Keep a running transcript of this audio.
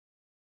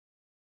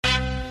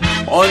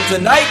On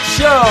tonight's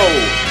show,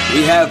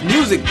 we have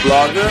music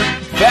blogger,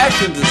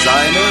 fashion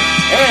designer,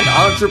 and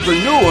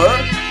entrepreneur,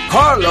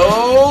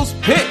 Carlos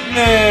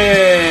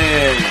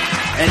Pittman.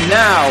 And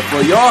now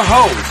for your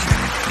host,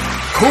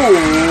 Cool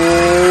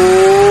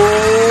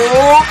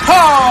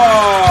Car.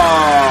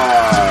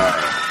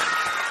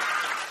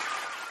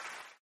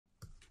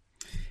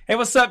 Hey,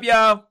 what's up,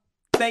 y'all?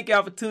 Thank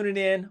y'all for tuning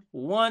in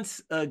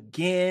once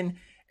again.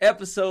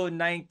 Episode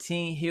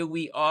 19, here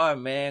we are,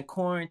 man.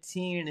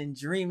 Quarantining and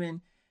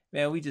dreaming.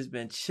 Man, we just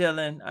been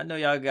chilling. I know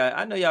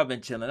y'all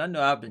been chilling. I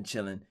know I've been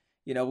chilling.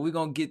 You know, we're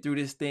going to get through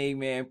this thing,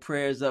 man.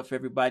 Prayers up for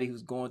everybody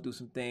who's going through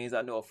some things.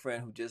 I know a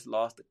friend who just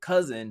lost a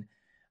cousin,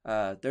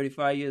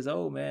 35 years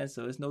old, man.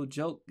 So it's no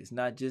joke. It's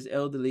not just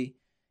elderly.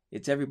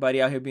 It's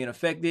everybody out here being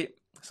affected.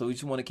 So we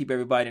just want to keep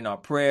everybody in our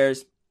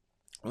prayers.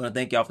 I want to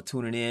thank y'all for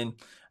tuning in.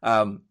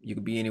 You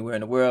could be anywhere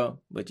in the world,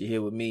 but you're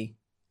here with me.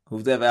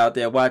 Who's ever out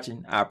there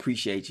watching, I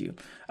appreciate you.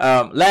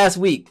 Last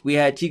week, we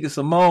had Chica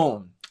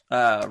Simone,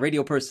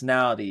 radio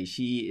personality.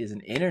 She is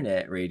an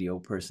internet radio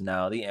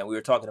personality, and we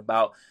were talking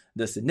about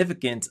the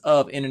significance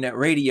of internet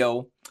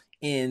radio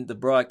in the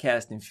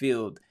broadcasting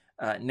field.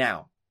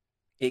 Now,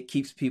 it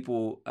keeps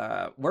people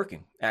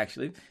working,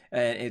 actually,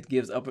 and it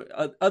gives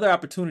other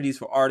opportunities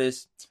for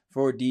artists,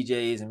 for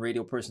DJs, and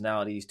radio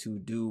personalities to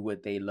do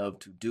what they love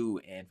to do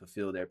and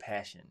fulfill their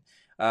passion.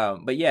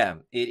 But yeah,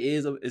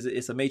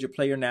 it's a major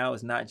player now.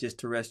 It's not just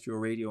terrestrial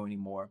radio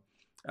anymore.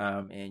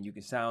 And you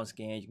can sound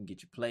scan, you can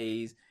get your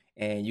plays,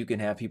 and you can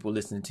have people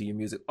listening to your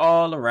music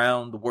all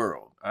around the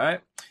world. All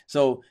right.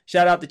 So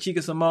shout out to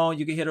Chica Simone.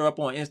 You can hit her up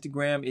on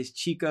Instagram. It's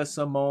Chica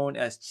Simone.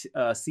 That's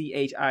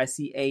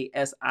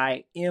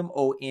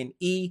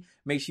ChicaSimone.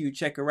 Make sure you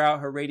check her out.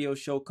 Her radio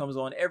show comes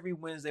on every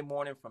Wednesday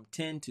morning from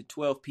 10 to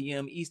 12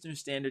 p.m. Eastern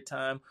Standard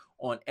Time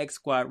on X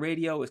Squad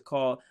Radio. It's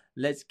called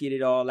Let's Get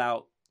It All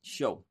Out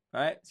Show. All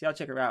right, so y'all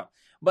check her out.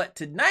 But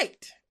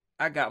tonight,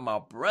 I got my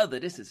brother.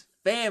 This is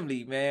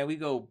family, man. We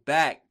go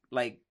back,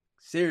 like,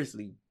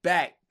 seriously,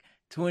 back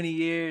 20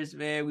 years,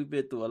 man. We've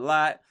been through a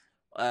lot.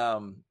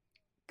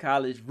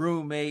 College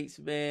roommates,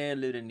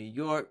 man. Lived in New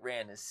York,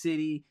 ran the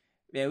city.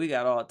 Man, we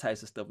got all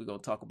types of stuff we're going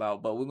to talk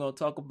about. But we're going to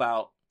talk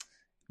about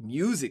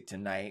music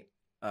tonight,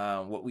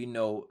 what we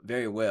know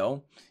very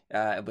well.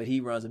 But he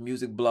runs a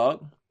music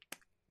blog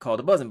called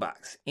The Buzzing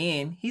Box.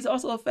 And he's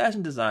also a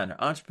fashion designer,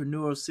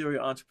 entrepreneur,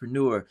 serial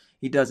entrepreneur.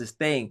 He does his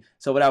thing.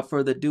 So without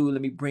further ado,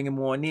 let me bring him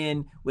on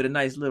in with a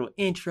nice little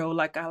intro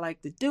like I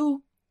like to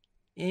do.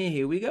 And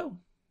here we go.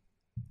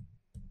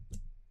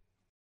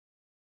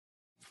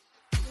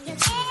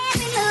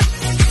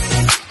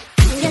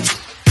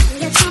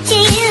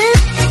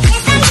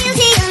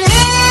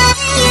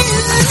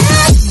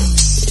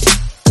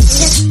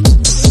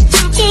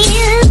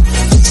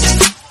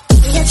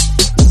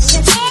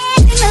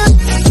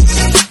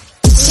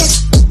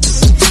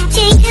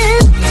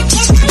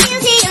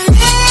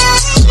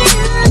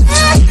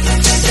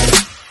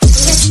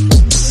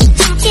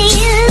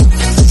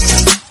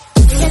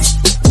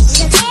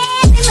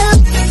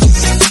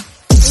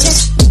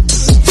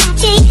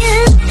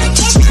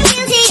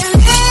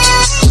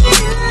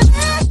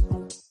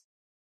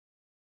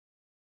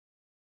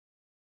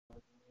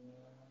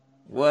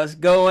 What's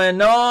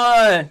going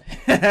on?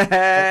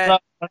 What's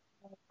up,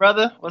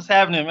 brother? What's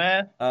happening,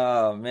 man?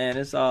 Oh, man,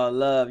 it's all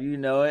love. You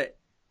know it.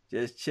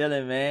 Just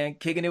chilling, man.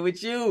 Kicking it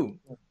with you.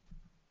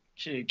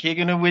 Shit,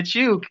 kicking it with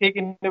you.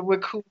 Kicking it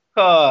with Cool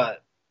Card.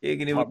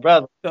 Kicking it My with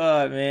brother.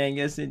 God, man.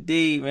 Yes,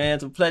 indeed, man.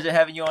 It's a pleasure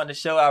having you on the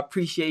show. I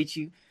appreciate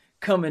you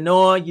coming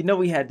on. You know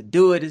we had to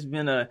do it. It's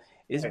been Right.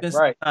 some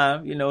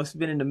time. You know, it's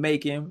been in the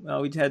making.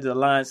 We just had to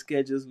align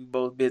schedules. We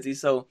both busy.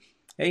 So,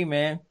 hey,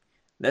 man.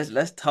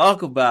 Let's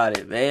talk about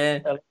it,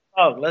 man.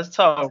 Let's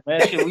talk,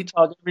 man. Shit, we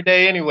talk every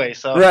day anyway.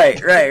 So Right.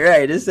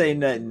 This ain't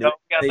nothing new.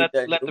 we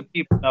gotta let the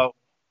people know.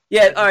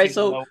 Yeah, all right.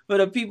 So for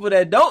the people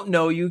that don't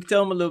know you,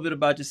 tell them a little bit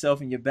about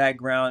yourself and your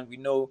background. We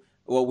know,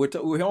 well,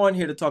 we're on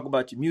here to talk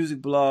about your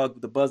music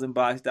blog,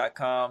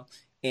 thebuzzingbox.com,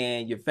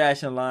 and your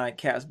fashion line,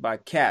 Caps by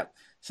Cap.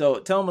 So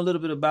tell them a little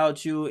bit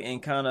about you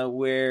and kind of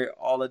where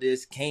all of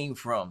this came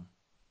from.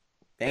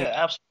 Yeah,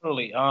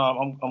 absolutely.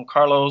 I'm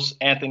Carlos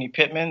Anthony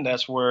Pittman.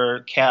 That's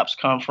where Caps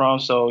come from.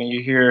 So when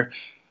you hear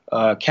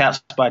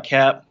Caps by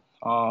Cap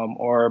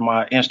or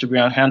my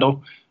Instagram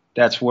handle,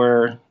 that's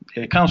where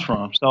it comes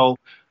from. So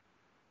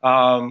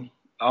I'm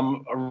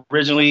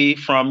originally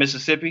from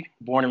Mississippi,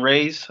 born and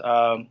raised.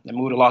 I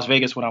moved to Las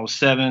Vegas when I was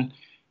 7.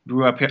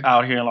 Grew up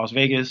out here in Las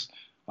Vegas.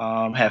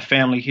 Had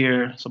family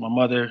here. So my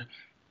mother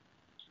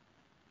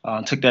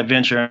took that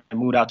venture and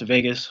moved out to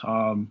Vegas.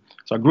 So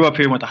I grew up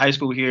here, went to high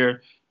school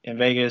here in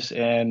Vegas,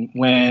 and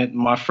went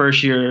my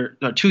first year,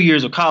 2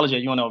 years of college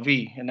at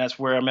UNLV, and that's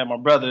where I met my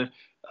brother,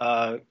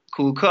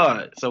 Cool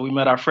Card. So we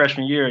met our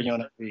freshman year at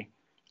UNLV,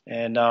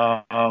 and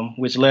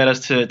which led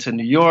us to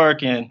New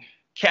York and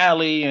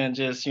Cali, and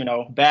just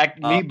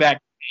back to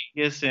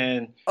Vegas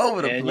and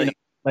over the place,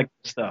 like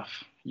stuff.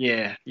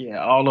 Yeah,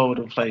 all over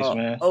the place,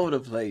 man. Over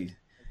the place.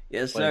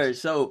 Yes, sir.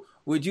 So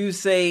would you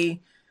say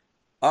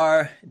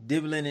are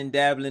dibbling and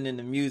dabbling in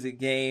the music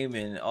game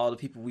and all the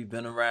people we've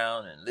been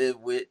around and lived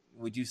with,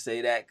 would you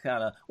say that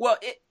kind of, well,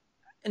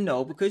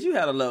 no, because you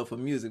had a love for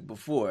music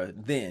before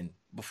then,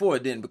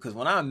 because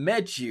when I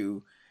met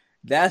you,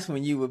 that's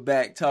when you were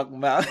back talking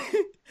about,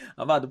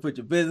 I'm about to put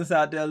your business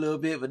out there a little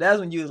bit, but that's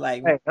when you was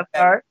like, man, Hey, that's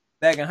all back, right.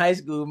 back in high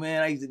school,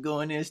 man, I used to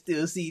go in there and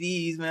steal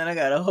CDs, man. I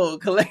got a whole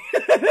collection.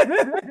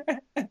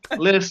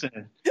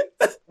 Listen,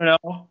 you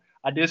know,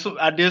 I did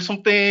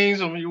some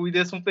things. We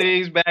did some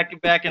things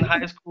back in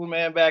high school,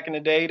 man. Back in the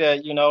day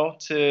that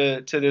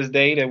to this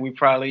day that we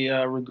probably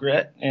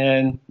regret,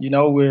 and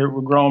we're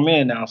grown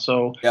men now,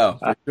 so Yeah,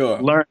 I for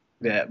sure. learned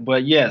that.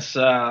 But yes,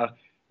 I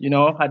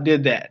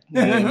did that,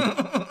 and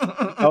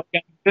got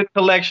a good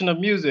collection of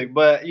music.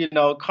 But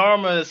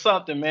karma is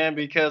something, man,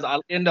 because I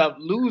end up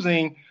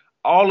losing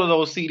all of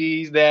those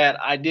CDs that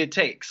I did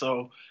take.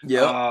 So,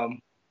 Yep.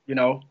 um, you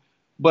know,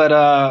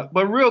 but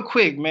real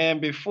quick, man,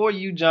 before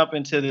you jump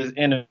into this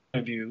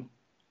interview,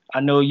 I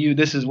know you.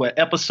 This is what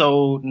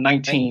episode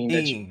 19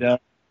 that you've 19. done.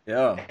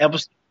 Yeah.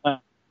 Episode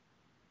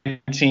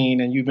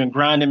 19, and you've been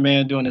grinding,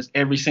 man, doing this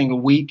every single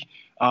week.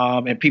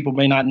 And people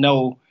may not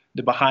know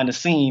the behind the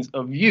scenes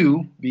of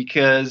you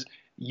because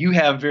you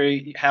have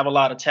a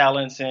lot of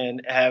talents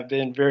and have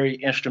been very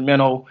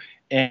instrumental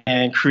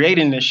in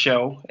creating this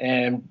show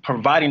and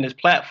providing this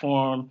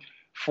platform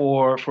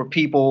for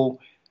people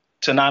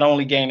to not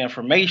only gain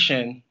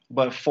information,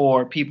 but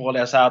for people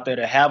that's out there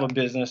to have a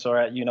business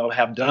or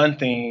have done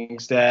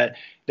things that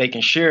they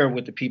can share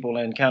with the people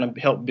and kind of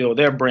help build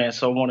their brand.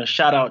 So I want to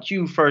shout out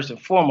you first and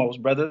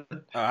foremost, brother,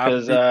 I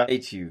because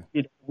appreciate you.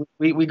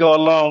 we go a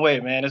long way,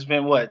 man. It's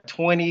been what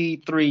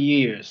 23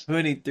 years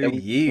 23 that we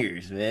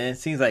years, man.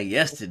 Seems like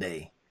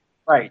yesterday.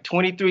 right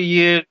 23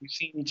 years. We've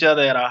seen each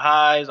other at our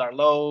highs, our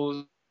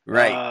lows,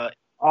 Right. uh,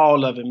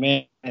 all of it,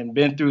 man, and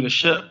been through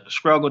the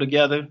struggle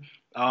together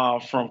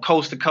from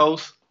coast to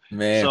coast.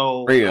 Man, for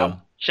So I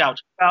real. shout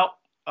you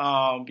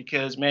out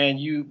because man,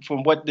 you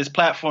from what this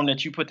platform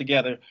that you put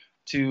together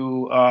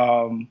to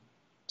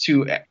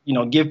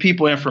give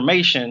people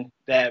information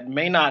that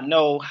may not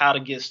know how to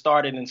get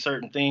started in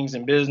certain things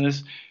in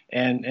business,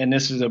 and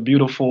this is a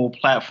beautiful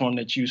platform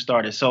that you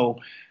started. So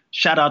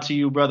shout out to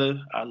you, brother.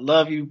 I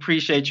love you,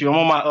 appreciate you.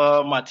 I'm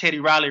on my Teddy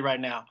Riley right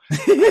now.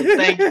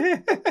 Thank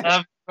you,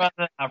 love you,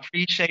 brother. I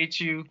appreciate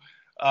you.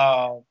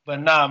 But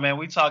nah, man,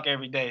 we talk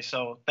every day.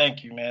 So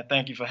thank you, man.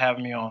 Thank you for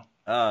having me on.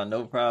 Oh,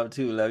 no problem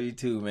too. Love you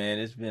too, man.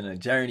 It's been a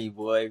journey,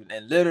 boy.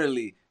 And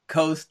literally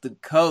coast to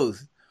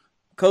coast.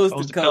 Coast to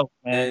Coast to coast, coast,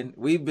 man. man.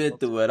 We've been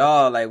Coast to through it coast.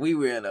 all. Like we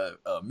were in a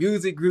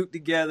music group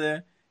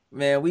together.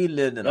 Man, we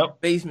lived in a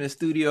Yep. basement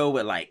studio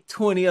with like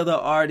 20 other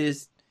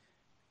artists,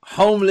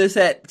 homeless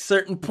at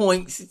certain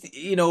points.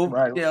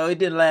 Right. It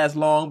didn't last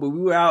long, but we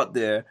were out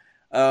there.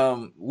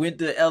 Went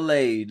to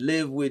LA,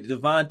 lived with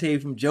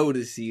Devontae from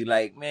Jodeci.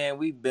 Like, man,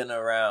 we've been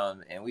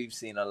around and we've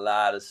seen a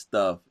lot of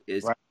stuff.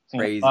 It's Right. Seen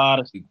a crazy. lot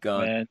of We've stuff,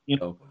 gone. man.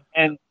 So,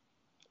 And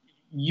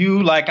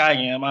you like I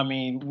am. I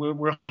mean,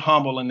 we're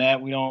humble in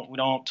that we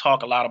don't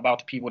talk a lot about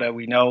the people that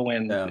we know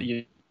and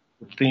yeah,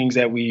 things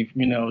that we've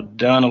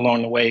done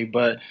along the way.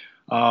 But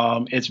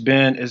it's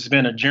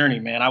been a journey,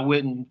 man. I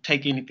wouldn't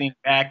take anything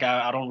back.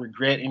 I don't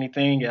regret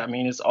anything. I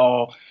mean, it's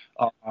all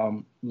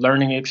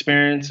learning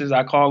experiences,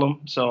 I call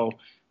them. So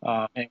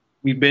and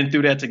we've been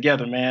through that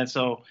together, man.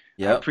 So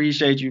I yep,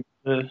 appreciate you.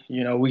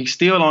 We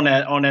still on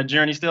that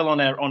journey, still on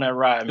that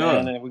ride,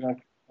 man, sure. and we're gonna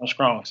keep on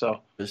strong.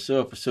 So For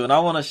sure, for sure. And I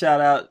want to shout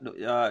out,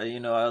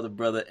 our other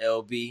brother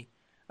LB.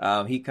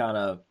 He kind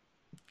of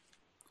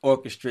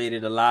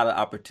orchestrated a lot of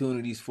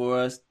opportunities for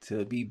us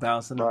to be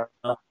bouncing right,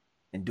 around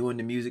and doing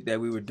the music that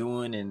we were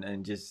doing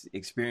and just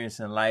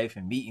experiencing life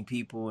and meeting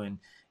people. And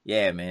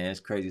yeah, man, it's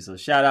crazy. So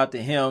shout out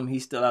to him.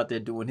 He's still out there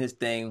doing his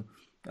thing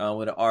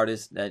with an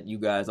artist that you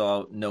guys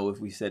all know if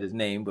we said his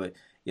name. But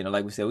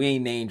like we said, we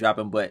ain't name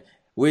dropping, but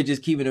we're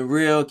just keeping it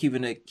real,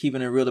 keeping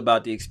it real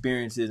about the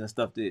experiences and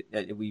stuff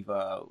that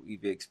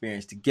we've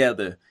experienced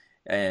together.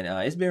 And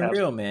it's been real,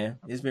 absolutely. man.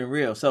 It's been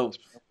real. So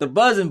the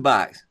buzzing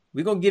box.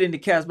 We're gonna get into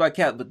caps by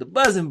caps, but the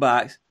buzzing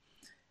box.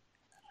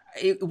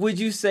 Would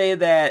you say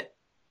that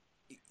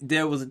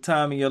there was a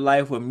time in your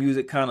life where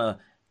music kind of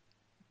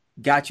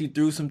got you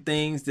through some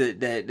things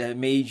that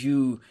made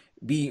you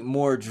be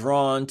more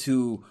drawn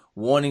to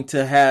wanting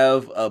to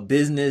have a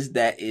business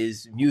that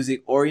is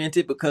music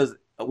oriented? Because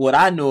what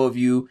I know of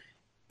you,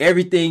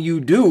 everything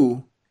you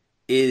do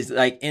is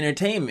like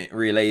entertainment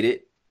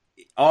related,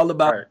 all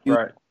about Right, you.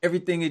 right.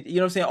 Everything,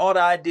 what I'm saying, all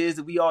the ideas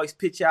that we always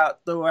pitch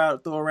out, throw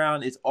out, throw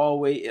around, it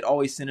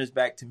always centers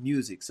back to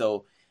music.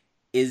 So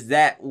is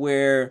that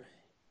where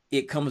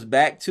it comes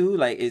back to?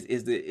 Like,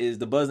 is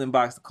the buzzing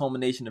box the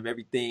culmination of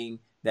everything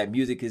that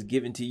music has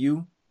given to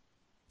you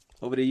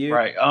over the years?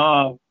 Right.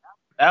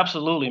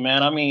 Absolutely,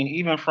 man. I mean,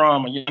 even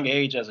from a young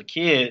age as a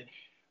kid,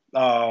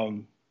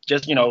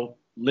 just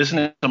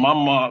listening to my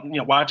mom,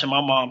 watching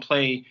my mom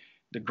play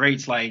the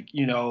greats like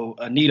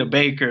Anita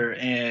Baker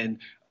and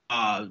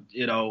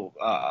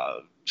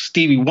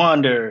Stevie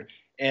Wonder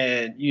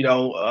and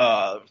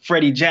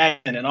Freddie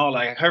Jackson and all.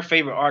 Like her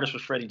favorite artist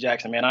was Freddie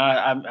Jackson, man.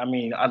 I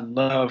mean I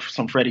love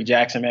some Freddie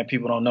Jackson, man.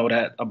 People don't know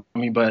that about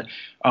me, but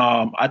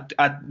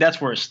I that's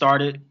where it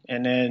started,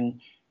 and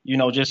then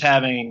just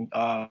having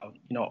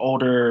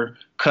older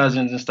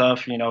cousins and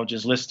stuff,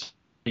 just listen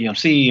to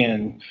DMC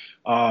and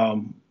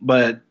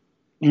but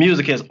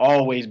music has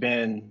always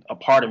been a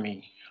part of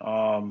me,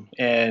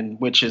 and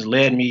which has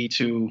led me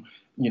to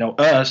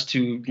us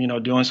to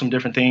doing some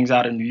different things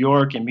out in New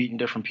York and meeting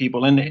different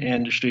people in the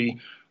industry.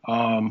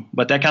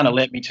 But that kind of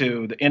led me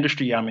to the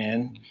industry I'm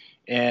in,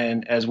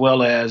 and as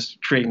well as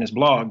creating this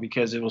blog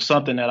because it was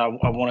something that I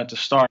wanted to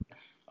start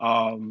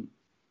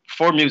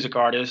for music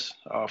artists,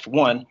 for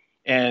one,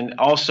 and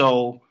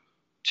also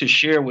to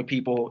share with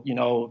people,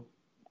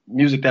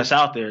 music that's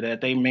out there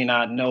that they may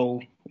not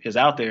know is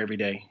out there every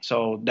day.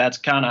 So that's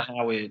kind of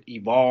how it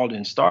evolved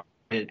and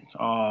started.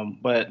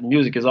 But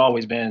music has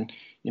always been,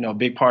 a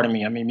big part of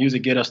me. I mean,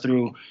 music get us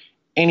through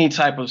any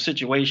type of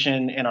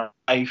situation in our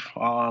life.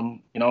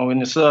 And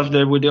the stuff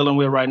that we're dealing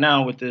with right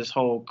now with this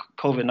whole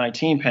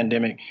COVID-19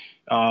 pandemic,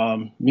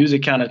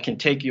 music kind of can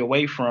take you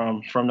away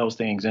from those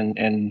things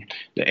and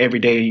the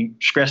everyday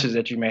stresses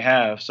that you may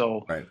have.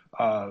 So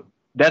Right.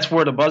 That's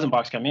where the Buzzing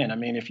Box come in. I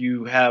mean, if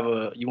you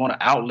want an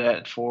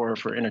outlet for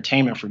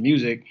entertainment, for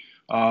music,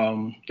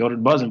 go to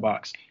the Buzzing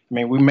Box. I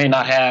mean, we may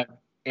not have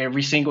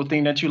every single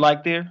thing that you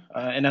like there,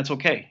 and that's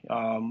okay.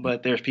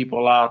 But there's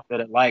people out there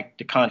that like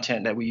the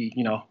content that we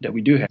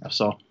do have.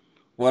 So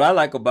What I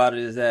like about it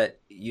is that,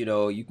 you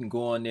can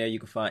go on there, you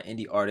can find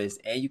indie artists,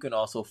 and you can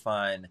also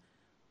find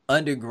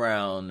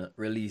underground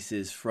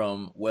releases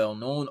from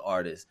well-known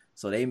artists.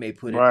 So they may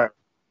put it right,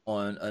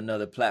 on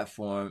another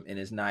platform and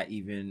it's not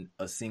even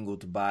a single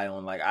to buy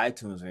on like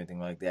iTunes or anything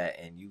like that.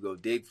 And you go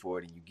dig for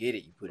it and you get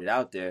it, you put it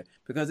out there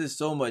because there's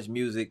so much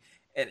music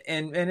and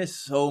there's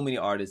so many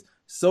artists,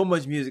 so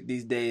much music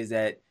these days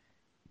that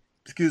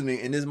excuse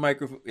me, in this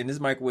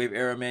microwave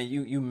era, man,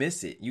 you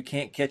miss it. You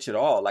can't catch it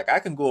all. Like I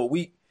can go a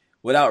week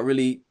without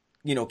really,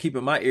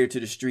 keeping my ear to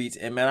the streets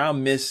and man, I'll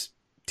miss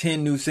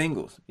 10 new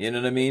singles. You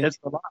know what I mean? it's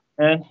a lot,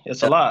 man.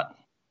 It's a Yeah. lot.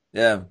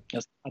 Yeah.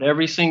 It's not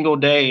every single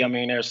day. I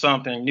mean, there's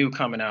something new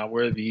coming out,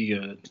 whether it be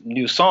a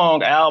new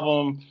song,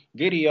 album,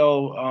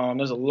 video.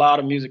 There's a lot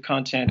of music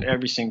content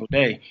every single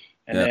day.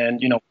 And Yeah. then,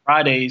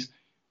 Fridays,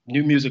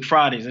 New Music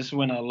Fridays. This is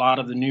when a lot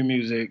of the new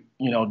music,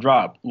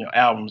 drop.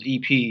 Albums,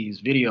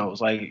 EPs,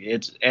 videos. Like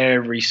it's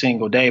every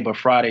single day. But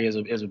Friday is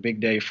a big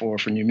day for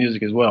new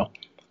music as well.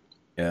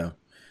 Yeah.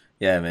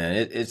 Yeah,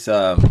 man.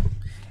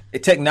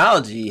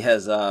 Technology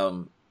has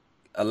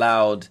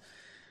allowed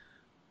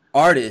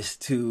artists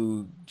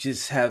to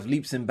just have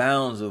leaps and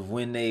bounds of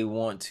when they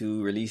want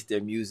to release their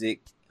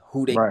music,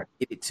 who they Right.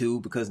 get it to,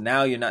 because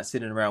now you're not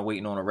sitting around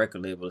waiting on a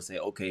record label to say,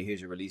 okay,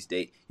 here's your release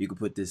date. You can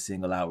put this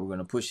single out. We're going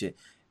to push it.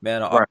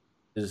 Man, an Right. artist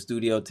in the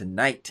studio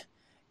tonight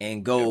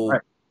and go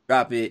Right.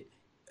 drop it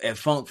at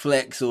Funk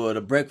Flex or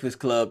the Breakfast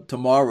Club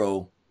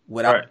tomorrow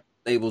without Right.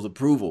 label's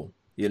approval,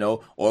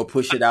 or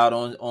push it out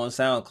on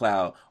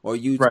SoundCloud or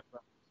YouTube, Right.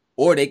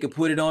 or they could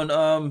put it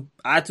on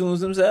iTunes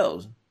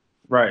themselves.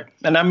 Right.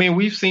 And I mean,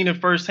 we've seen it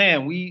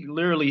firsthand. We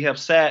literally have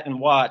sat and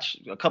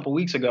watched a couple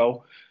weeks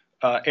ago,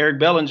 Eric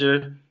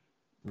Bellinger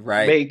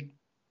Right. make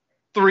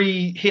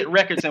 3 hit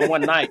records in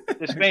one night with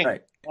his band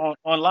Right.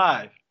 on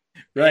live.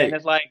 And Right.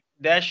 it's like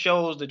that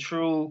shows the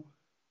true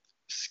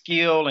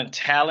skill and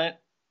talent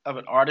of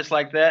an artist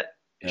like that.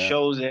 It Yeah.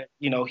 shows that,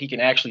 he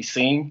can actually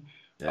sing.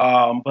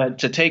 Yeah. But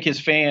to take his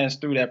fans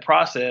through that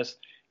process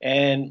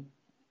and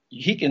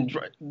he can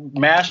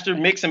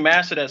mix and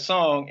master that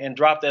song and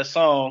drop that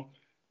song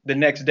the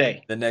next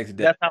day. The next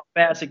day. That's how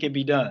fast it can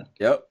be done.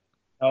 Yep.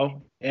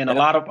 And a Yep.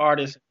 lot of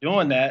artists are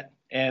doing that.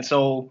 And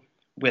so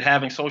with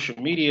having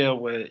social media,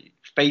 with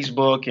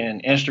Facebook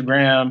and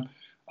Instagram,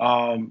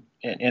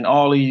 and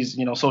all these,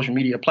 social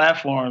media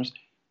platforms,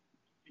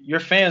 your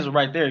fans are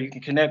right there. You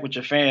can connect with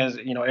your fans,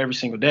 every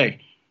single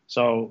day.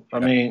 So, I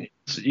mean,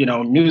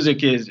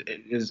 music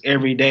is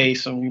every day.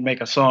 So you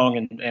make a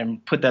song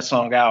and put that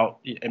song out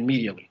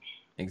immediately.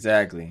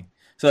 Exactly.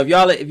 So if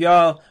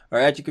y'all are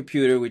at your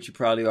computer, which you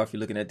probably are if you're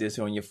looking at this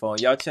on your phone,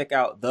 y'all check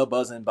out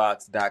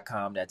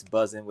thebuzzinbox.com. That's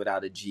buzzin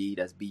without a G.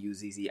 That's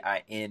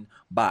Buzzin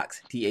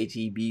box.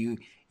 TheBuzzin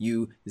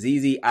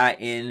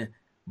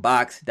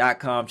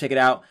box.com. Check it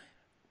out.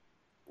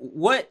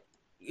 What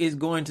is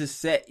going to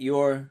set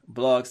your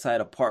blog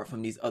site apart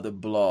from these other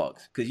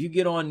blogs? Because you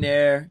get on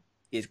there,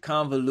 it's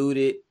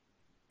convoluted.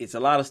 It's a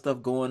lot of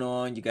stuff going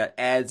on. You got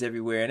ads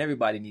everywhere, and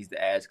everybody needs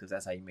the ads because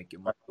that's how you make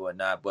your money or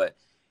whatnot. But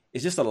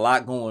it's just a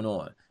lot going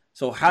on.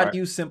 So how Right. do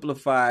you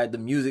simplify the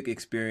music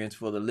experience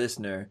for the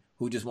listener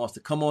who just wants to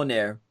come on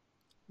there,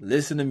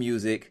 listen to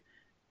music,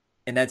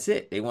 and that's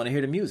it? They want to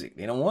hear the music.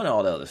 They don't want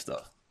all the other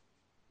stuff.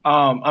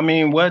 I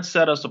mean, what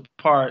set us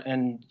apart,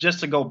 and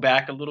just to go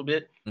back a little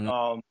bit,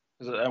 Mhm.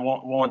 'cause I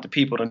want the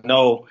people to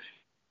know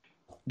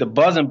the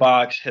Buzzing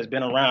Box has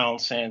been around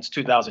since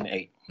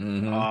 2008.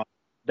 Mm-hmm.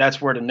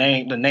 That's where the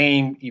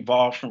name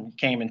evolved from,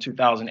 came in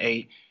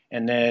 2008,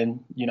 and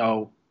then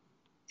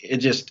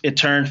it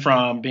turned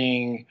from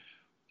being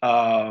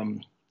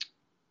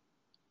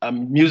a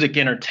music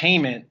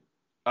entertainment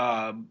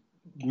uh,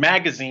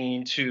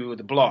 magazine to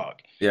the blog.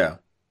 Yeah.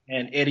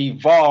 And it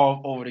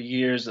evolved over the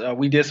years.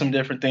 We did some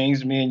different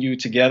things, me and you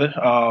together,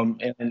 and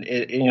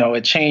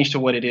it changed to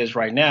what it is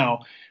right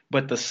now.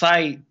 But the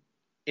site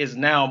is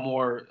now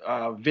more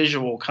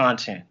visual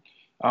content.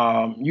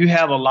 You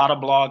have a lot of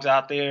blogs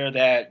out there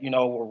that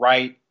will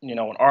write an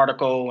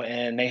article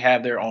and they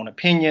have their own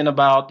opinion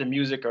about the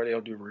music, or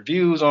they'll do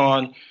reviews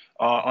on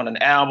an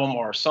album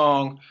or a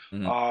song.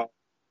 Hmm. Uh,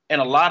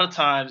 and a lot of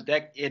times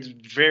that it's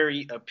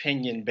very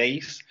opinion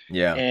based.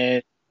 Yeah.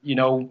 And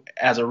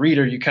as a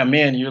reader, you come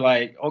in, you're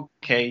like,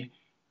 okay,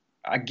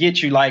 I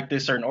get you like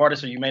this certain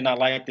artist, or you may not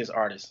like this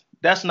artist.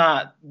 That's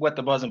not what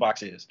the Buzzing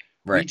Box is.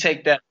 We Right.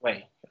 take that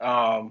away.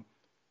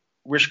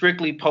 We're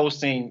strictly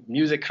posting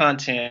music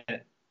content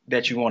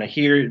that you want to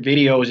hear,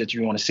 videos that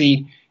you want to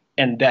see,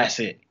 and that's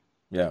it.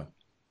 Yeah.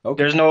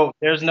 Okay.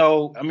 There's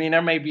no. I mean,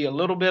 there may be a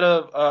little bit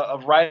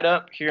of write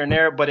up here and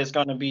there, but it's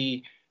going to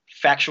be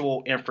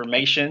factual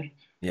information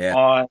Yeah.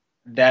 on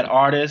that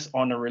artist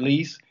on the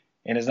release,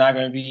 and it's not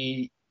going to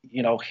be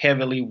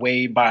heavily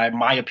weighed by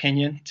my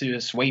opinion to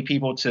sway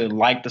people to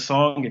like the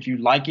song. If you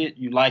like it,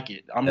 you like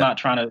it. I'm Yeah. not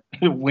trying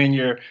to win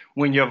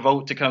your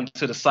vote to come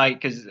to the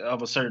site because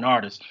of a certain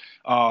artist.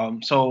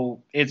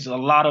 So it's a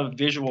lot of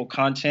visual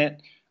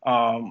content.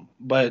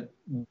 But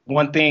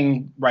one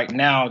thing right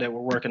now that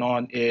we're working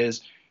on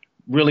is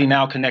really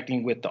now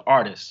connecting with the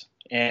artists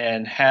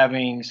and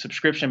having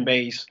subscription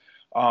base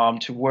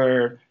to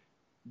where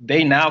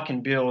they now can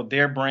build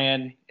their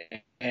brand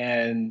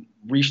and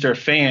reach their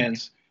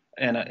fans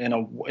in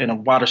a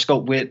wider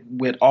scope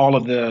with all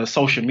of the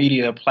social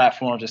media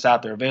platforms that's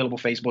out there available,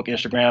 Facebook,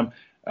 Instagram.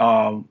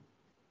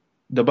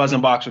 The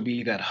Buzzing Box would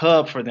be that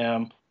hub for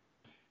them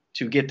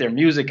to get their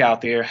music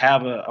out there,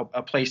 have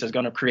a place that's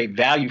going to create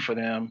value for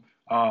them,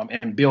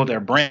 and build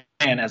their brand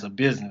as a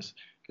business,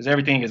 because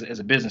everything is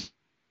a business.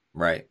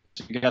 Right.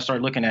 So you got to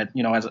start looking at,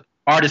 as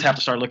artists have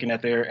to start looking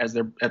at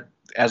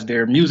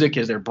their music,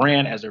 as their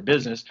brand, as their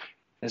business.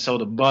 And so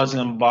the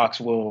Buzzing Box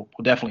will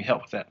definitely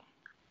help with that.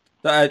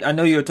 So I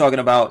know you were talking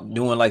about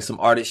doing like some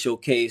artist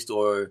showcase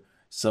or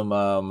some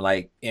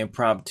like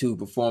impromptu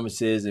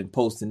performances and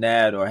posting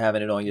that or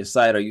having it on your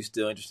site. Are you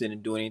still interested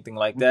in doing anything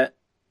like that?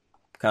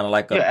 Kind of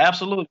like Yeah,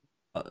 absolutely.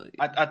 a,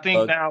 I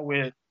think a now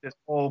with this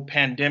whole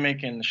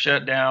pandemic and the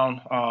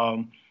shutdown,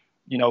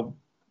 you know,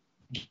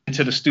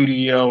 into the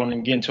studio and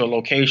then get into a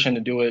location to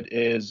do it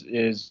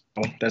is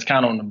that's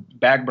kind of on the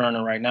back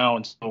burner right now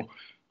until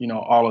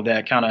all of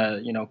that kind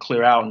of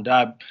clear out and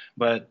die.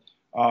 But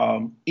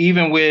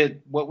even with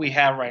what we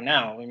have right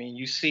now, I mean,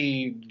 you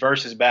see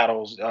versus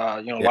battles.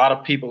 A yeah, lot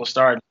of people are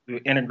starting to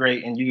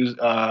integrate and use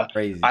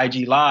crazy.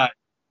 IG Live,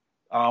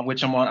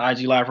 which I'm on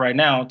IG Live right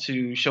now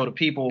to show the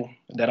people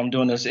that I'm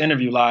doing this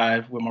interview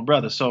live with my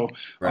brother. So,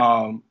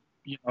 Right.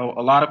 a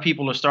lot of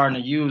people are starting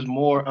to use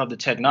more of the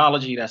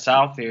technology that's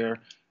out there,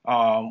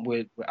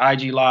 with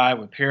IG Live,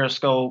 with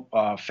Periscope,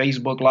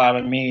 Facebook Live.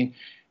 I mean,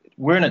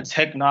 we're in a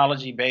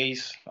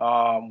technology-based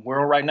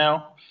world right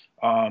now.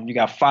 You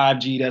got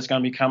 5G that's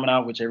going to be coming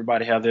out, which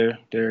everybody have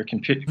their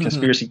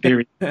conspiracy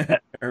theory.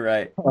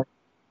 Right.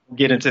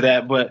 Get into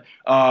that, but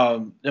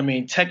I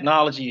mean,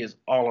 technology is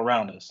all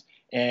around us,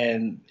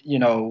 and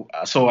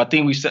so I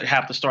think we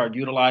have to start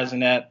utilizing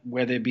that,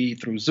 whether it be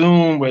through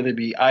Zoom, whether it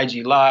be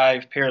IG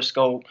Live,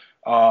 Periscope,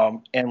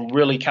 and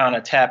really kind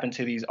of tap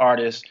into these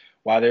artists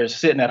while they're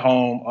sitting at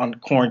home on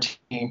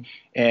quarantine,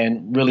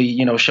 and really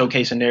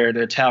showcasing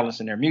their talents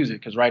and their music,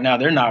 because right now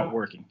they're not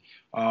working.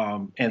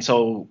 And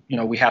so,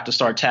 we have to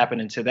start tapping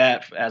into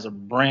that as a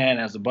brand,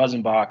 as a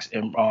Buzzing Box,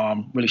 and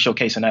really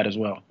showcasing that as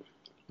well.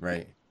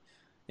 Right.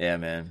 Yeah,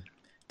 man.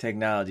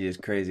 Technology is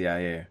crazy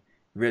out here.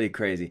 Really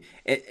crazy.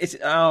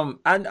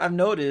 I've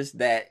noticed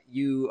that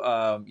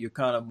you're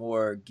kind of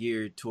more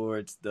geared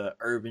towards the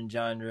urban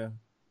genre,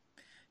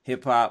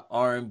 hip hop,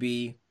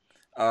 R&B.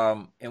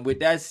 And with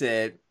that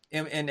said,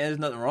 and there's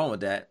nothing wrong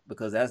with that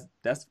because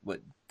that's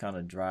what kind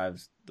of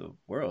drives the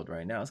world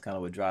right now. It's kind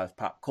of what drives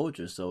pop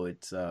culture. So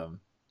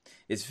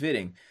it's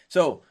fitting.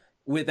 So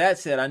with that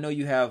said, I know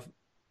you have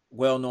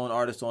well-known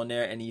artists on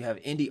there and you have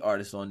indie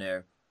artists on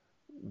there.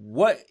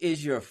 What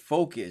is your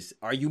focus?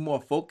 Are you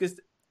more focused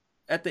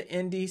at the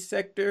indie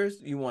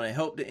sectors? You want to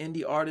help the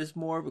indie artists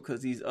more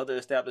because these other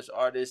established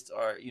artists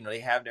are, they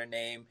have their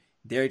name.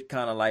 They're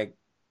kind of like,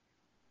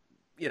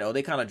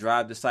 they kind of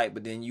drive the site,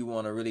 but then you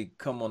want to really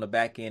come on the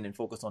back end and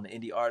focus on the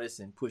indie artists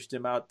and push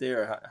them out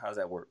there. Or how does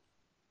that work?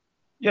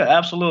 Yeah,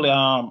 absolutely.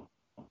 I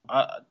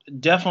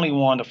definitely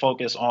want to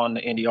focus on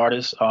the indie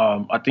artists.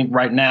 I think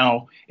right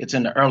now it's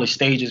in the early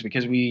stages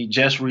because we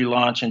just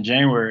relaunched in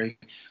January.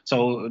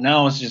 So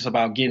now it's just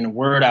about getting the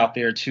word out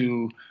there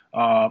to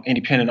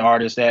independent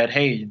artists that,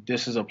 hey,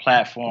 this is a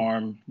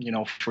platform,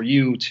 for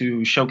you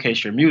to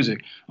showcase your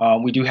music.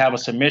 We do have a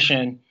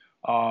submission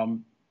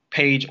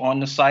page on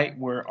the site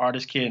where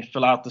artists can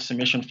fill out the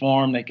submission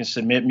form. They can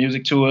submit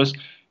music to us.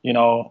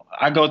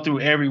 I go through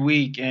every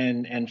week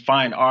and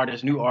find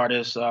new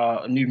artists,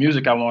 new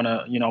music I want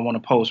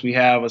to post. We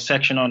have a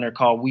section on there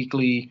called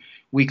Weekly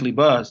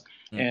Buzz,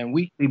 Mm. And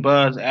Weekly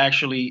Buzz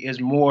actually is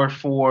more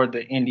for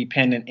the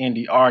independent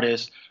indie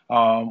artists.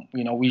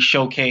 We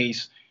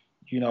showcase,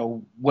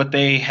 what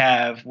they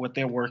have, what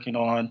they're working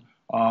on,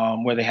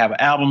 where they have an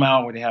album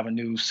out, where they have a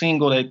new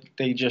single that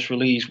they just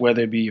released,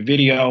 whether it be a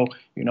video.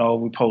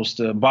 We post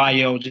a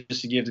bio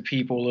just to give the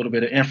people a little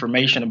bit of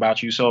information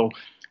about you. So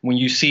when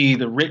you see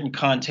the written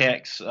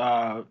context,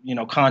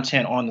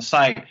 content on the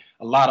site,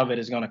 a lot of it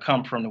is going to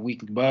come from the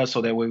Weekly Buzz,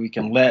 so that way we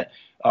can let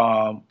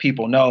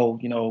people know,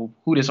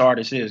 who this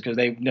artist is, because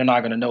they're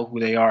not going to know who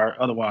they are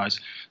otherwise.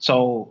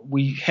 So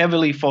we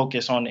heavily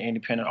focus on the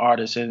independent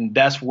artists, and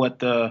that's what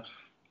the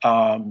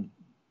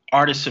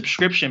artist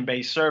subscription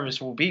based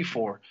service will be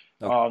for,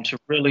 Okay. to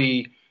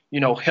really,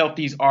 help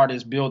these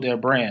artists build their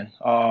brand.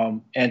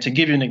 And to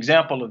give you an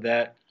example of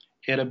that,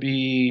 it'll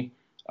be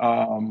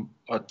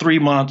a 3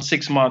 month,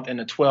 6 month, and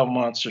a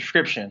 12-month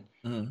subscription.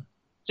 Mm.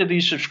 Each of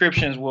these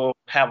subscriptions will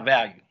have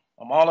value.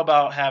 I'm all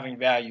about having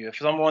value. If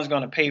someone's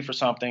going to pay for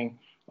something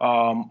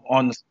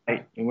on the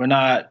site, and we're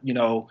not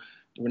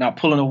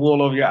pulling the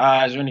wool over your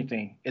eyes or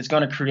anything, it's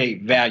going to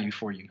create value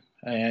for you,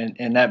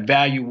 and that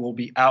value will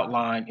be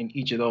outlined in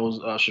each of those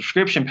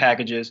subscription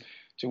packages,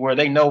 to where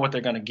they know what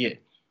they're going to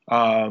get.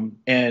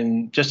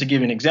 And just to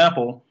give you an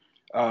example,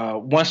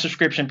 one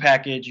subscription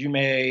package, you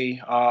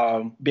may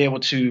be able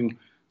to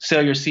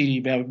sell your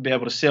CD, be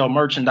able to sell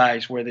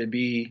merchandise, whether it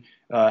be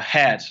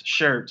hats,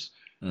 shirts.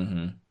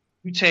 Mm-hmm.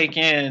 You take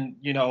in,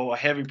 a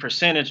heavy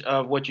percentage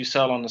of what you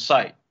sell on the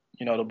site.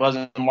 The Buzz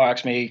and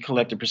Marks may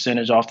collect a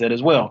percentage off that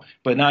as well.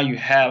 But now you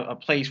have a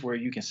place where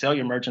you can sell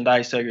your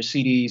merchandise, sell your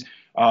CDs.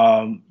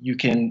 You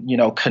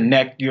can,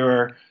 connect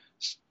your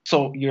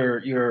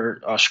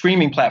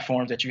streaming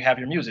platforms that you have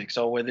your music.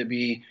 So whether it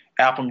be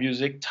Apple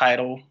Music,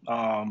 Tidal,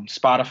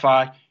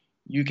 Spotify,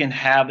 you can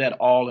have that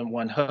all in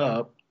one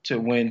hub, to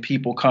when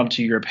people come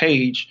to your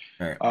page,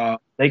 Right.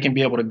 they can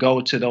be able to go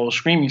to those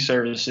streaming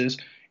services,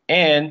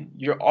 and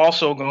you're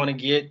also going to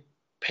get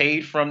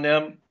paid from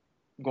them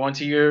going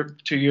to your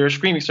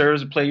streaming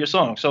service to play your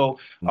song. So,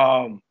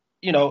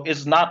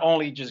 it's not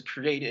only just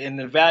created, and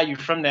the value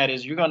from that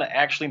is you're going to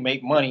actually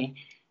make money,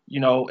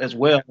 as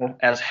well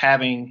as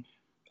having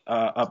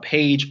a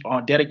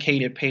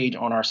dedicated page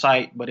on our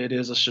site. But it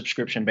is a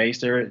subscription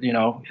based. There,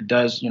 it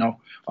does,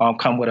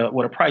 come with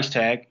a price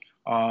tag.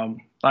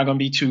 Not going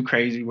to be too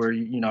crazy where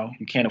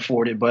you can't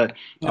afford it, but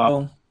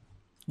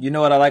You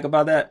know what I like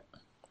about that?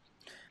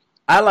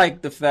 I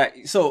like the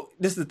fact. So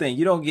this is the thing: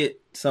 you don't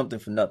get something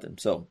for nothing,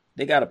 so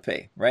they got to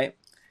pay, right?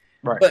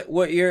 right, But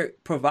what you're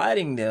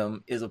providing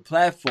them is a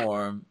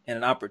platform and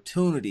an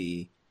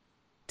opportunity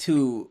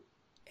to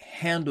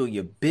handle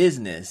your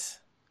business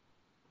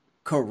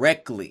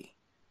correctly.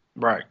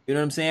 right, You know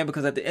what I'm saying?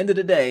 Because at the end of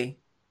the day,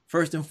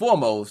 first and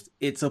foremost,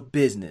 it's a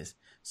business.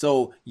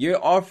 So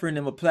you're offering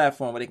them a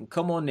platform where they can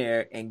come on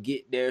there and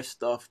get their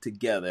stuff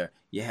together.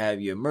 You have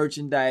your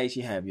merchandise,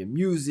 you have your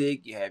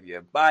music, you have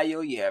your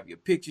bio, you have your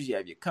pictures, you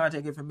have your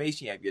contact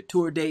information, you have your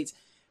tour dates.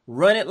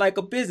 Run it like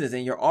a business,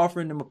 and you're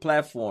offering them a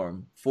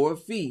platform for a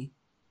fee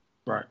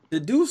right,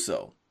 to do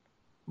so.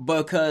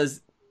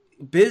 Because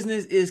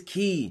business is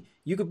key.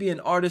 You could be an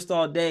artist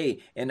all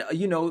day, and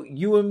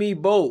you and me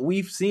both,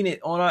 we've seen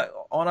it on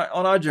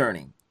our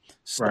journey.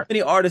 So right,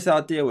 many artists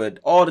out there with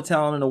all the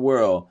talent in the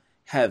world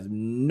have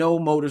no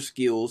motor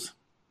skills,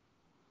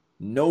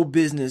 no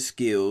business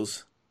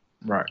skills,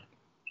 right,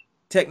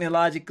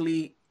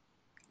 technologically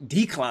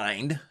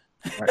declined.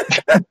 right.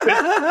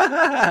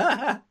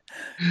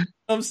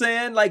 I'm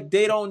saying, like,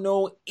 they don't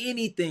know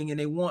anything and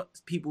they want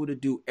people to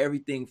do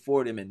everything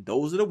for them. And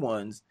those are the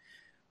ones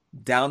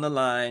down the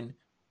line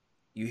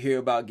you hear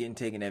about getting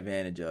taken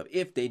advantage of,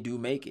 if they do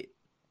make it.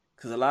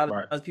 Because a lot of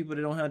Right. times people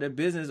that don't have their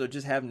business or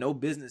just have no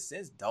business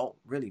sense don't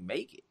really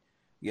make it,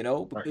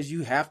 Right. because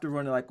you have to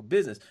run it like a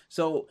business.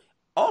 So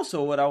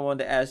also what I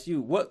wanted to ask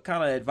you, what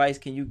kind of advice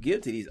can you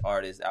give to these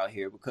artists out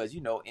here? Because,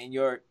 in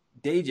your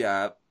day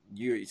job,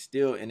 you're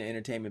still in the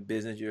entertainment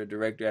business. You're a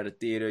director at a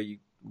theater. You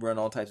run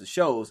all types of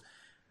shows.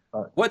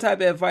 Right. What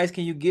type of advice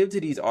can you give to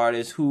these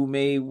artists who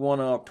may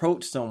want to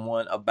approach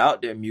someone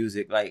about their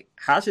music? Like,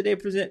 how should they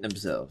present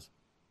themselves?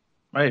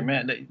 Right,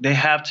 man. They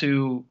have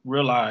to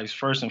realize,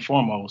 first and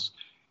foremost,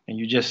 and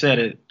you just said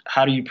it,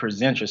 how do you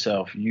present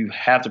yourself? You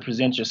have to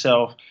present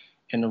yourself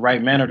in the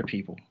right manner to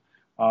people.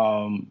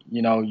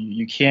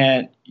 You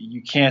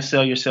can't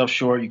sell yourself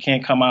short. You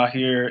can't come out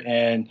here,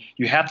 and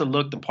you have to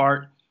look the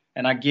part.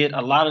 And I get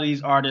a lot of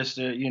these artists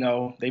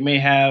that, they may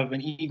have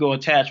an ego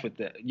attached with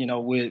that,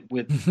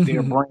 with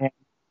their brand,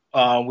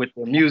 with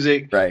their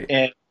music. Right.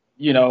 And,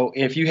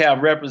 if you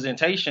have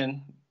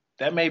representation,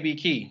 that may be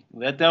key.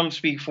 Let them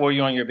speak for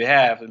you on your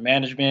behalf,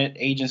 management,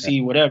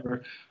 agency,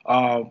 whatever.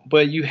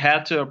 But you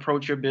have to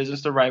approach your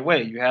business the right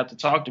way. You have to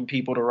talk to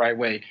people the right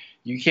way.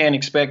 You can't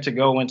expect to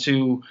go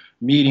into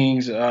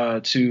meetings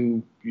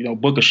to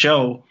book a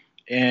show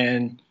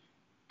and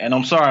and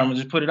I'm sorry, I'm gonna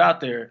just put it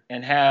out there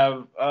and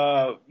have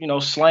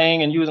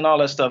slang and using all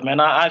that stuff, man.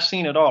 I've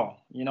seen it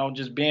all,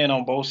 just being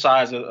on both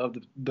sides of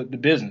the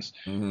business.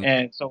 Hmm.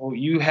 And so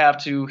you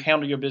have to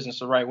handle your business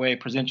the right way,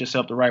 present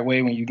yourself the right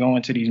way when you go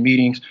into these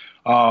meetings.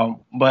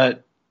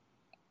 But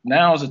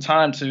now is the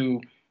time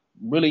to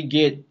really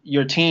get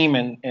your team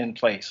in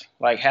place.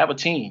 Like have a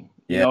team,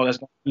 Yeah. that's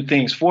going to do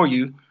things for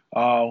you.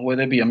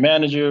 Whether it be a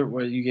manager,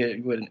 whether you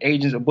get with an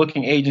agent, a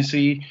booking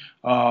agency,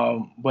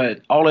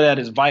 but all of that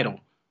is vital.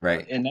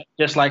 Right. And that's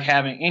just like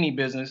having any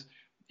business,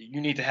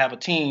 you need to have a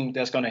team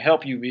that's going to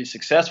help you be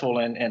successful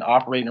and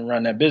operate and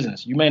run that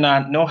business. You may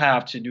not know how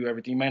to do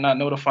everything. You may not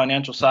know the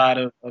financial side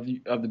of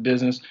the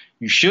business.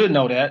 You should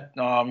know that.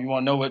 You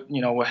want to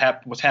know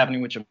what's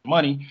happening with your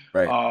money.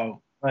 Right.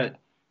 But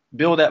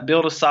build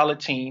a solid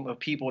team of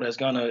people that's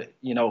gonna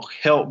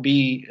help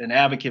be an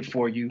advocate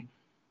for you,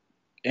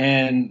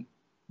 and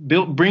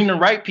bring the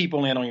right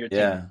people in on your team.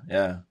 Yeah.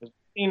 Yeah.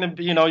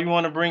 You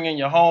want to bring in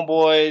your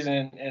homeboys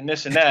and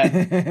this and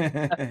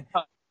that,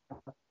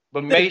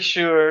 but make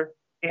sure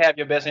they have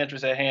your best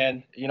interest at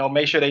hand.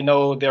 Make sure they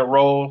know their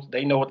role,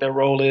 they know what their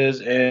role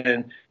is,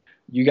 and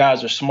you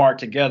guys are smart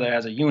together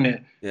as a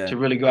unit Yeah. to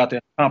really go out there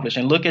and accomplish.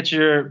 And look at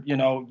your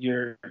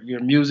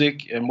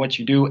music and what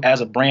you do as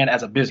a brand,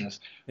 as a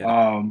business,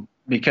 Yeah.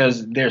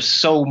 because there's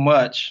so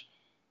much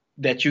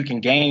that you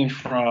can gain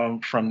from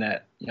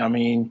that. I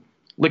mean,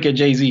 look at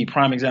Jay-Z,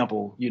 prime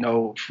example.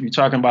 You're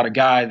talking about a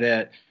guy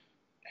that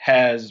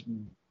has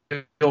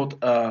built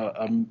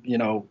a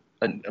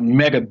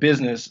mega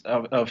business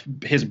of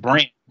his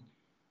brand,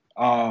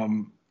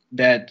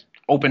 that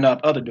opened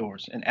up other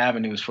doors and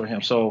avenues for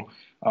him. So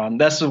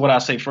that's what I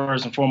say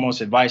first and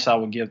foremost. Advice I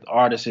would give the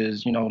artists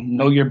is,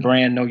 know your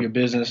brand, know your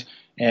business,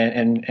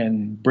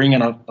 and bring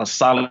in a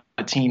solid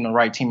team, the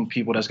right team of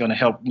people that's going to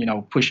help,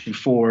 push you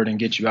forward and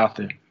get you out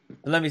there.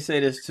 Let me say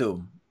this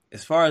too.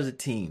 As far as a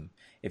team,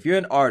 if you're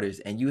an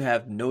artist and you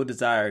have no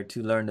desire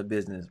to learn the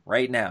business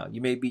right now, you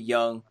may be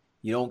young,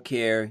 you don't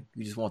care,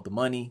 you just want the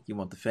money, you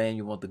want the fame,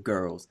 you want the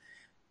girls.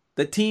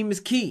 The team is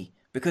key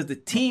because the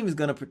team is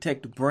going to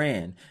protect the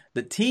brand.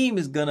 The team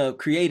is going to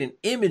create an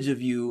image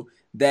of you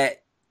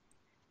that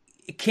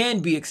can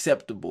be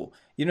acceptable.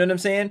 You know what I'm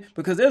saying?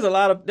 Because there's a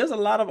lot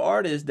of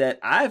artists that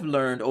I've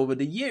learned over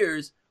the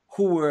years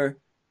who were,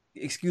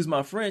 excuse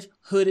my French,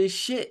 hood as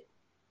shit.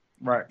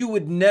 Right.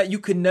 You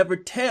could never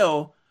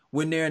tell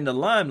when they're in the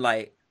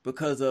limelight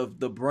because of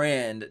the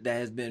brand that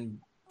has been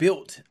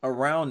built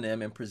around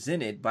them and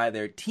presented by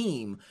their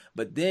team.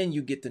 But then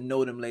you get to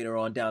know them later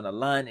on down the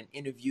line in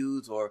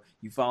interviews, or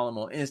you follow them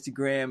on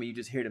Instagram and you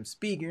just hear them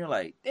speak and you're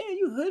like, damn,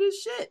 you hood as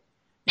shit.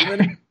 You know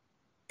what I mean?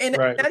 And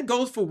Right. that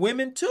goes for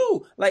women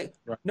too. Like,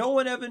 Right. no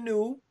one ever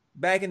knew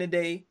back in the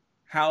day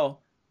how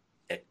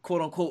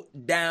quote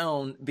unquote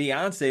down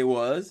Beyonce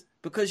was,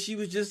 because she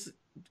was just,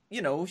 she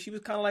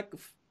was kind of like,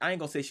 I ain't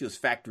gonna say she was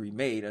factory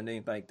made or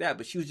anything like that,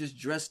 but she was just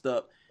dressed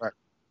up, Right.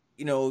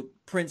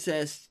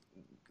 Princess,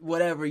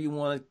 whatever you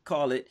want to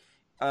call it.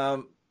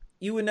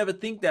 You would never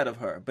think that of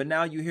her, but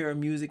now you hear her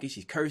music and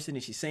she's cursing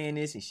and she's saying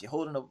this and she's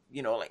holding up,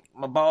 like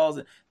my balls.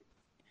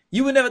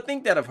 You would never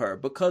think that of her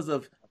because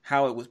of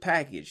how it was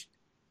packaged.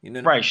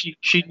 Right.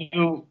 She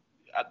knew.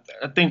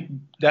 I think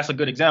that's a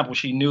good example.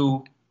 She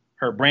knew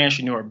her brand.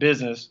 She knew her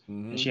business,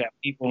 Mm-hmm. and she had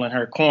people in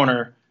her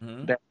corner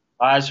Mm-hmm. that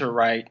advised her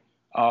right.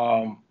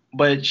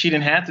 But she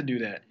didn't have to do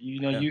that.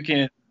 Yeah.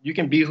 You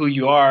can be who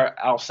you are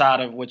outside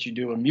of what you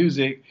do in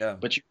music, Yeah.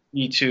 but you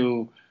need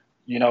to,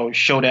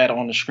 show that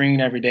on the screen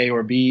every day,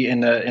 or be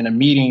in a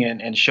meeting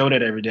and show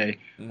that every day.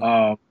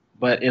 Mm-hmm.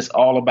 But it's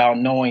all about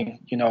knowing,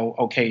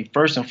 okay,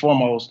 first and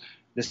foremost,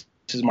 this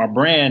is my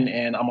brand,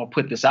 and I'm gonna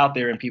put this out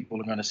there, and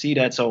people are gonna see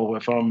that. So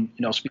if I'm,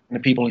 speaking to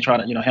people and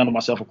trying to, handle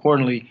myself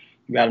accordingly,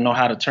 you got to know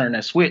how to turn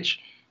that switch.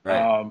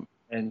 Right.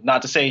 And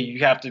not to say you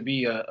have to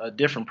be a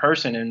different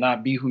person and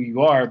not be who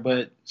you are,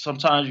 but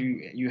sometimes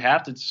you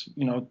have to,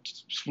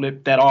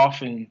 flip that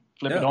off and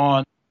flip it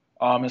on,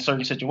 in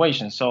certain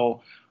situations.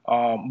 So,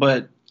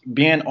 but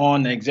being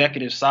on the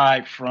executive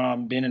side,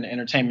 from being in the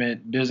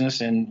entertainment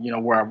business and,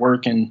 where I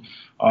work and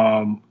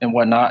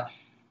whatnot,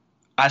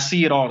 I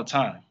see it all the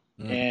time.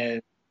 Mm-hmm.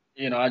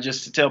 And, I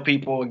just tell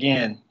people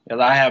again, as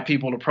I have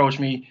people approach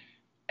me,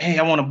 hey,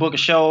 I want to book a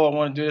show, I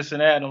want to do this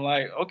and that. And I'm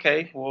like,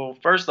 okay, well,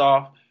 first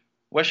off,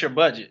 what's your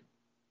budget?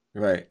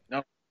 Right.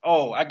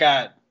 Oh, I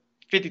got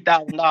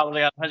 $50,000, I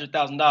got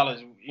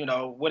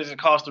 $100,000. What does it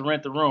cost to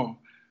rent the room?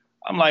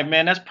 I'm like,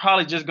 man, that's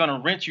probably just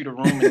gonna rent you the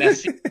room, and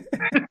that's it.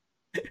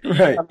 You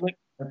Right. gotta look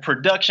at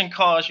production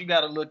costs. You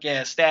got to look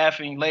at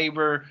staffing,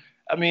 labor.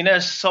 I mean,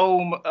 there's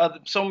so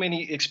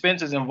many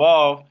expenses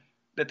involved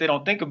that they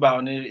don't think about.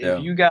 And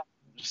if you got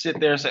to sit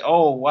there and say,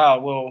 oh, wow,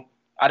 well,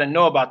 I didn't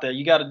know about that,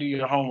 you got to do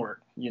your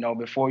homework,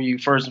 before you,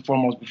 first and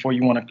foremost, before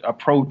you want to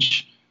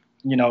approach,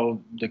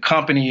 the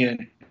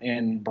company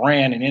and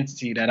brand and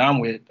entity that I'm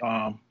with,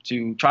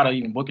 to try to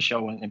even book a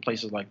show in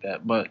places like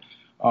that. But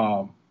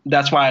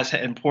that's why it's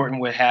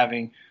important with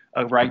having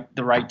the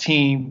right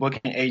team,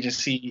 booking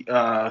agency,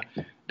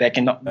 that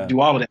can do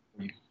all of that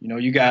for you.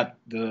 You got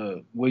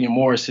the William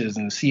Morrises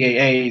and the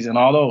CAAs and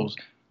all those.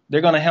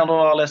 they're going to handle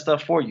all that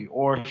stuff for you.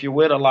 Or if you're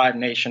with a Live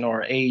Nation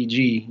or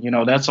AEG,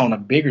 that's on a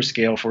bigger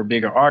scale for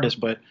bigger artists,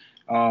 but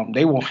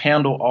they will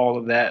handle all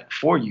of that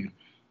for you.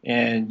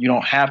 And you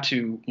don't have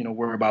to,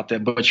 worry about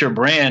that. But your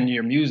brand,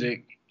 your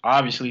music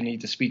obviously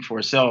needs to speak for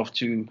itself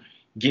to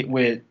get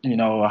with,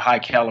 a high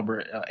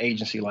caliber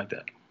agency like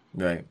that.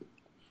 Right.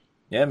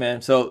 Yeah,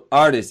 man. So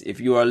artists, if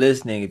you are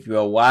listening, if you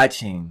are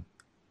watching,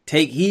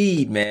 take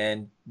heed,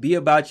 man. Be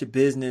about your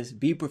business.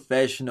 Be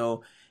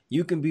professional.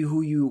 You can be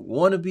who you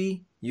want to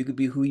be. You can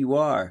be who you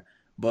are.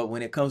 But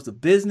when it comes to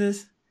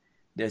business,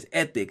 there's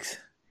ethics.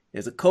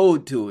 There's a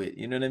code to it.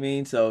 You know what I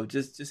mean? So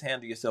just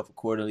handle yourself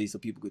accordingly so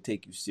people could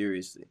take you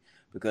seriously.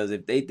 Because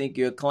if they think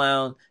you're a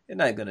clown, they're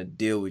not gonna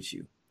deal with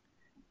you.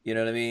 You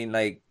know what I mean?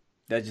 Like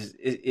that just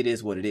it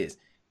is what it is.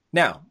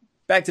 Now,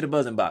 back to the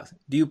Buzzing Box.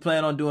 Do you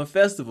plan on doing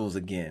festivals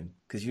again?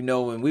 Because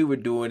when we were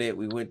doing it,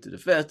 we went to the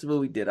festival,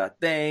 we did our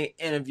thing,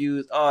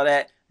 interviews, all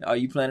that. Are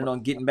you planning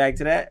on getting back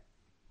to that?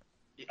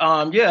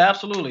 Yeah,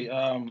 absolutely.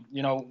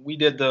 We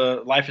did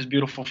the Life is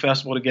Beautiful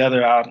festival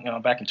together out,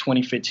 back in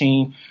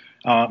 2015.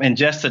 And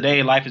just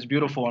today, Life is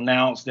Beautiful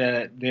announced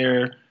that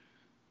they're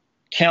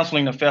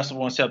canceling the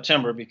festival in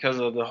September because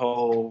of the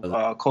whole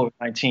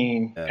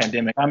COVID-19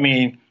 pandemic. I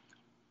mean,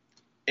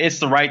 it's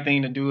the right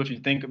thing to do if you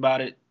think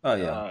about it. Oh,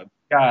 yeah.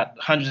 Got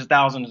hundreds of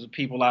thousands of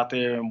people out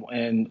there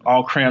and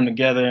all crammed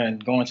together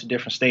and going to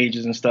different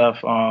stages and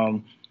stuff.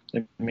 I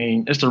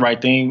mean, it's the right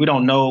thing. We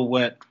don't know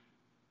what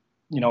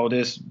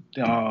this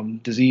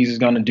disease is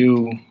going to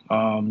do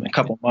a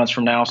couple of months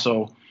from now.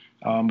 So,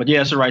 but yeah,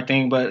 it's the right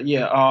thing. But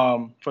yeah,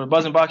 for the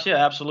Buzzing Box, yeah,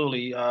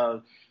 absolutely.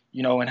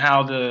 And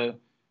how the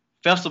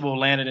festival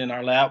landed in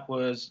our lap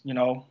was,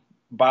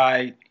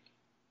 by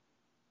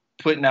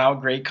putting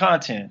out great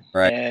content,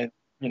 right.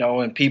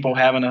 And people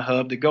having a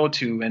hub to go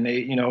to, and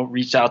they,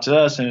 reached out to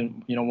us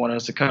and, wanted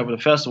us to cover the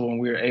festival, and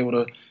we were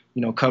able to,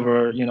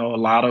 cover, a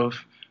lot of,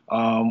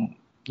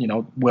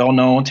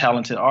 well-known,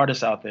 talented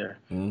artists out there.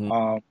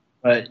 Mm-hmm.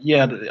 But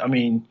yeah, I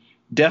mean,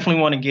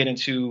 definitely want to get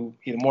into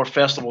more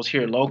festivals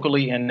here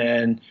locally and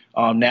then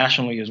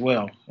nationally as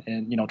well,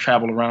 and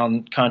travel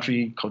around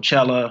country,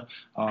 Coachella,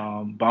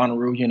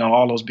 Bonnaroo,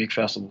 all those big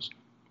festivals.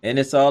 And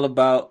it's all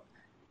about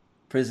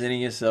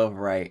presenting yourself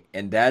right,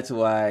 and that's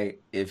why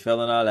it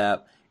fell in our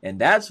lap, and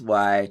that's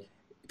why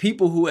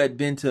people who had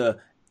been to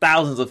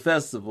thousands of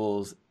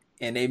festivals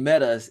and they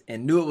met us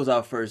and knew it was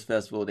our first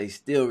festival, they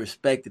still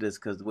respected us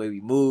because the way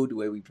we moved, the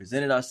way we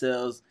presented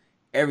ourselves,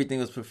 everything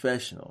was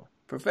professional.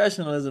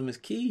 Professionalism is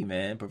key,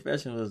 man.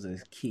 Professionalism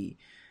is key.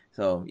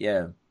 So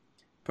yeah,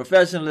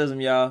 professionalism,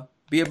 y'all.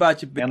 Be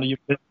about your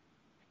business.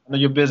 Handle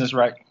your business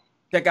right.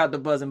 Check out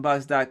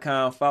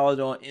thebuzzingbox.com. Follow it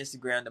on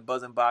Instagram,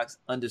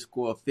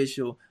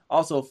 thebuzzingbox_official.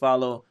 Also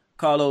follow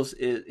Carlos.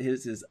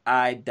 His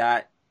I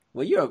dot.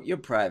 Well, you're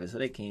private, so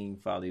they can't even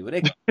follow you.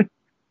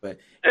 But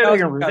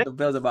check out the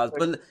Buzzing Box.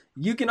 But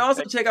you can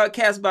also check out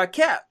Caps by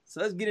Cap.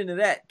 So let's get into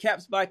that.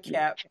 Caps by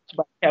Cap.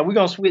 Yeah, we're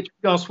gonna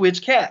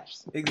switch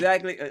caps.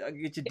 Exactly.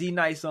 Get your D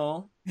Nice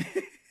on.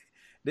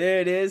 There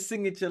it is.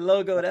 Signature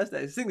logo. That's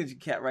that signature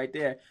cap right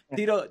there.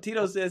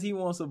 Tito says he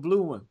wants a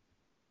blue one.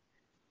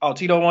 Oh,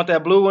 Tito want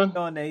that blue one?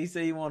 On there, he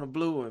said he want a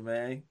blue one,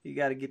 man. He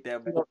got to get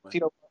that blue one.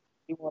 Tito,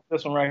 he want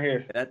this one right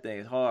here. That thing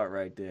is hard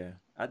right there.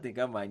 I think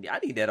I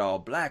need that all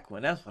black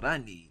one. That's what I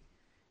need.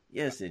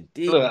 Yes,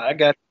 indeed. Look, I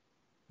got.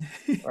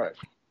 All right.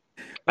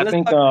 I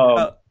think.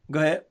 Go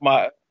ahead.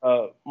 My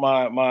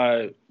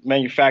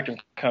manufacturing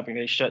company,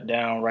 they shut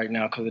down right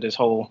now because of this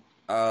whole.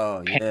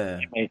 Oh yeah.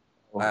 Pandemic.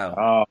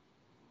 Wow.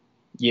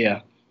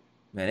 Yeah.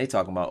 Man, they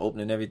talking about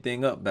opening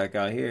everything up back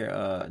out here.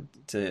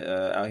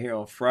 Out here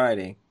on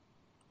Friday.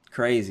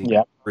 Crazy.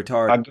 Yeah.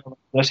 Retarded.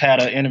 I just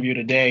had an interview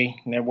today,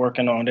 and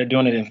they're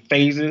doing it in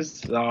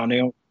phases.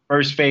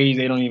 First phase,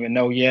 they don't even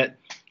know yet.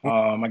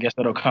 I guess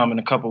that'll come in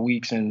a couple of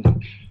weeks and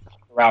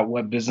figure out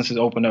what businesses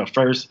open up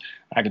first.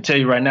 I can tell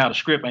you right now, the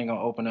Strip ain't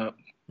gonna open up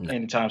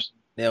anytime soon.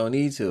 They don't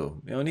need to.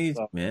 They don't need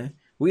to, man.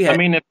 We had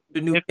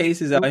new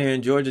cases out here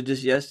in Georgia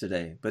just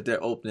yesterday, but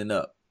they're opening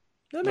up.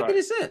 Doesn't make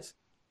any sense.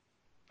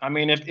 I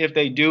mean, if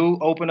they do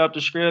open up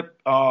the Strip,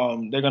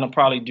 they're gonna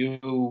probably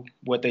do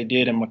what they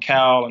did in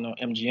McCall, and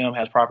MGM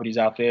has properties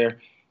out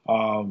there.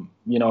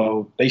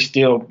 They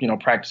still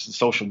practice the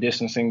social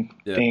distancing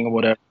thing or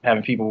whatever,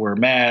 having people wear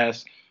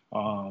masks,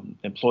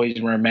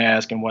 employees wearing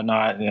masks and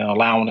whatnot, and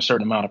allowing a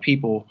certain amount of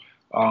people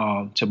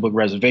to book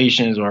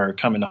reservations or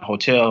come in the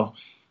hotel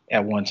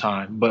at one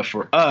time. But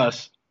for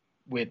us,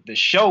 with the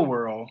show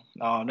world,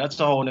 that's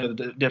a whole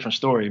different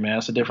story, man.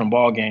 It's a different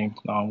ball game.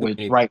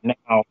 Which right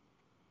now.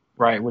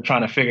 Right, we're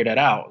trying to figure that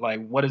out.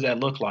 Like, what does that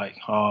look like?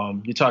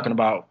 You're talking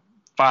about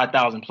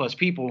 5,000 plus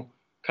people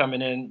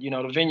coming in,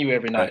 the venue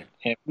every night,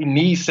 and we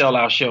need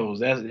sellout shows.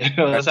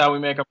 That's how we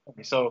make our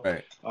money. So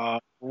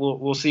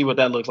we'll see what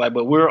that looks like.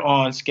 But we're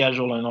on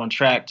schedule and on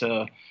track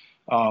to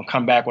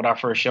come back with our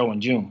first show in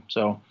June.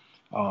 So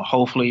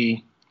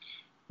hopefully,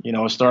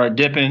 start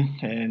dipping,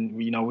 and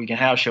we can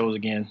have shows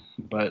again.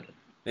 But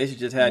they should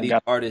just have these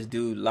artists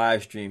do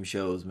live stream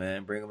shows,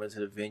 man. Bring them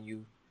into the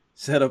venue.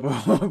 set up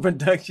a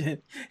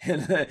production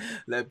and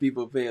let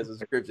people pay a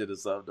subscription or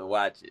something to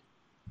watch it.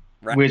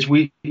 Right. which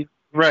we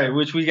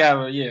which we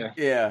got. Yeah,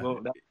 Yeah.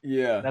 well,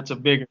 Yeah. that's a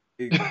bigger.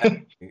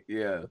 Exactly.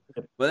 Yeah.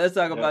 But let's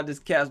talk Yeah. about this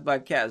caps by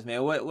caps,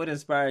 man. What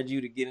inspired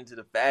you to get into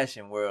the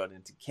fashion world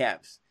and to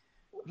caps?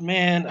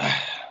 Man,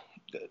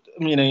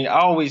 I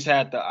always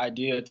had the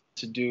idea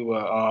to do,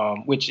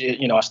 which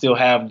I still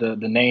have the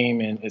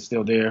name and it's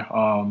still there.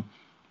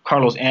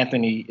 Carlos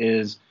Anthony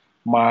is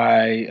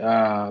my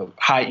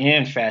high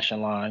end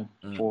fashion line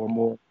Mm. for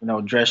more,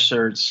 dress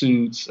shirts,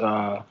 suits,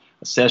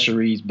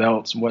 accessories,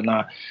 belts, and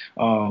whatnot.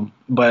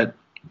 But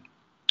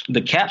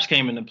the caps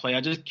came into play.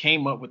 I just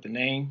came up with the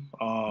name.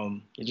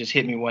 It just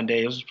hit me one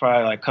day. It was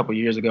probably like a couple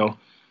years ago.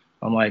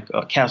 I'm like,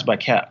 caps by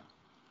cap,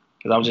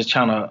 because I was just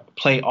trying to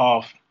play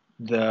off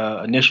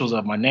the initials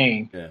of my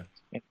name. Yeah.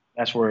 And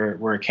that's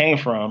where it came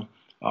from.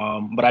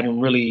 But I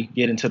didn't really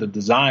get into the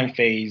design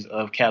phase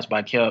of Caps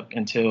by Cap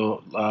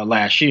until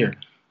last year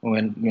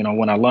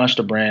when I launched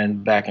the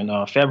brand back in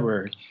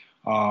February.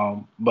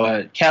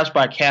 But Caps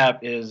by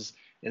Cap is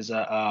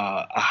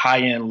a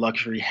high end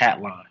luxury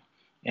hat line,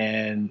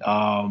 and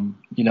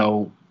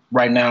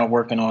right now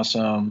working on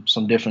some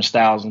different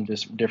styles and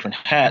just different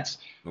hats.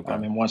 Okay.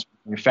 And once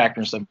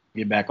manufacturing stuff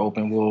get back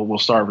open, we'll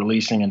start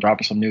releasing and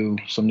dropping some new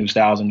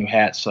styles and new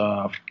hats.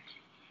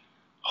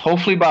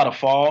 Hopefully by the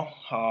fall.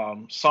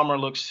 Summer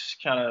looks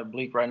kind of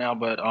bleak right now,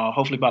 but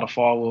hopefully by the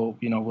fall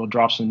we'll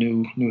drop some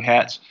new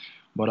hats.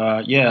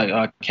 But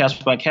Caps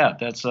by Cap.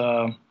 That's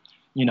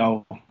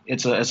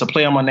it's a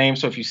play on my name.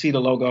 So if you see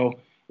the logo,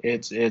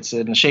 it's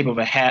in the shape of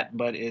a hat,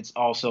 but it's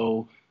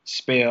also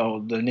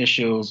spelled the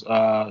initials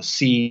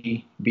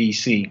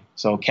CBC.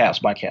 So Caps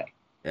by Cap.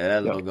 Yeah,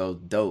 that Yep. logo's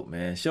dope,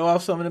 man. Show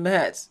off some of them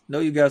hats. Know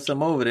you got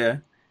some over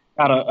there.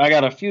 I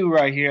got a few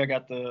right here. I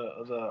got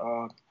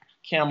the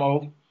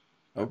camo,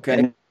 Okay.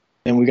 and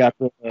then we got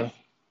the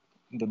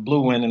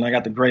blue one, and I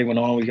got the gray one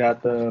on. We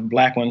got the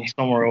black one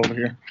somewhere over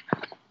here.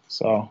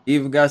 So You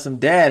even got some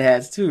dad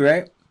hats too,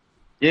 right?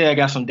 yeah, I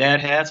got some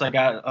dad hats. I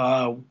got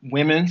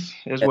women's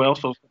as well.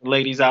 So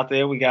ladies out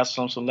there, we got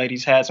some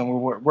ladies hats, and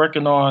we're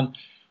working on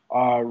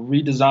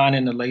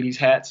redesigning the ladies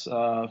hats.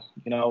 Look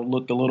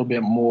a little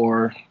bit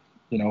more,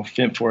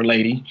 fit for a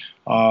lady.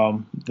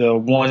 The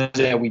ones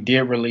that we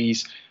did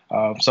release,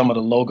 some of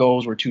the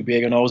logos were too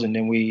big on those, and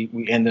then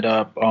we ended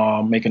up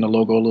making the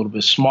logo a little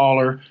bit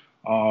smaller.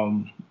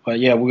 But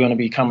yeah, we're going to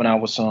be coming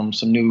out with some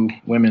new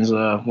women's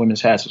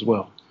hats as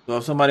well. So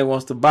if somebody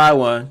wants to buy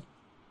one,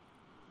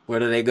 where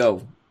do they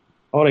go?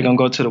 Oh, they're going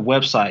to go to the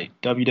website,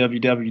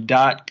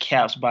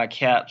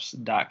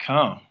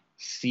 www.capsbycaps.com.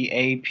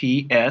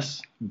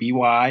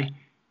 CAPSBY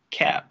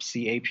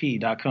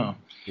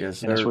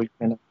Yes, and that's sir. where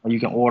you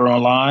can order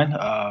online.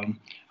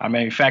 Our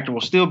manufacturer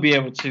will still be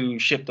able to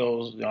ship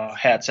those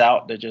hats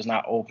out. They're just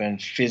not open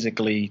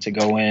physically to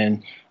go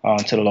in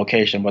to the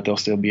location, but they'll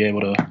still be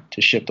able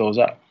to ship those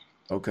out.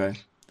 Okay.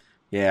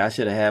 Yeah, I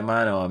should have had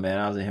mine on, man.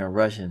 I was in here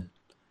rushing.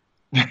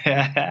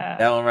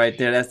 That one right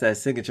there, that's that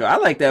signature. I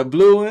like that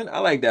blue one. I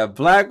like that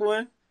black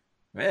one.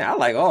 Man, I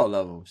like all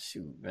of them.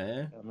 Shoot,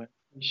 man. Yeah, man.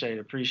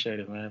 Appreciate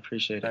it, man.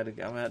 Appreciate it. I'm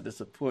gonna have to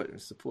support a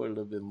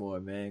little bit more,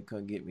 man.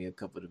 Come get me a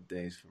couple of them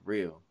things for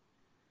real.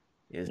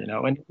 Yes.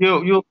 And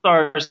you'll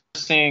start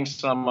seeing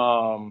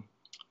some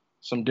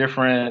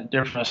different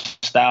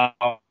styles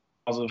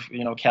of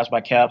caps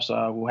by caps.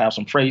 We'll have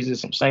some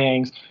phrases, some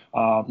sayings.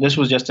 This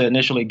was just to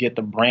initially get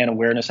the brand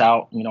awareness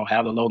out.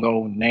 Have the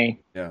logo and name.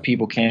 Yeah.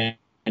 People can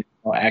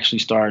actually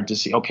start to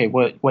see, okay,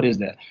 what is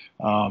that?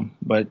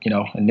 But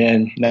and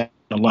then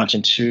launch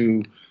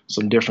into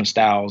some different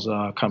styles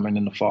coming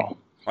in the fall.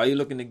 Are you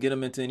looking to get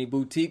them into any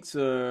boutiques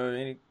or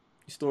any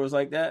stores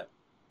like that,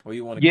 or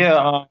you want to?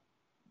 Yeah,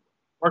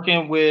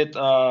 working with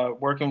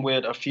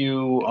a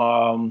few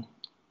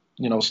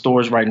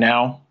stores right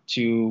now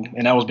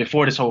and that was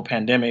before this whole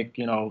pandemic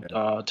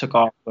took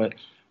off, but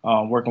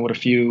working with a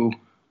few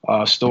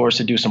stores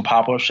to do some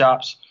pop-up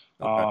shops.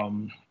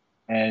 Okay.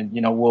 And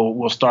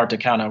we'll start to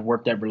kind of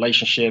work that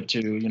relationship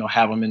to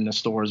have them in the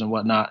stores and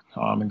whatnot,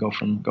 and go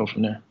from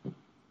there.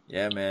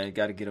 Yeah, man, you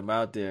got to get them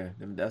out there.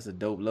 That's a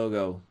dope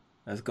logo.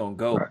 That's gonna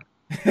go. Right.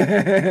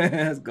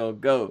 That's gonna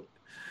go.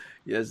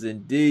 Yes,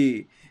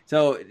 indeed.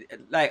 So,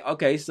 like,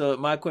 okay. So,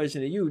 my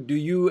question to you: do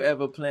you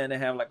ever plan to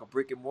have like a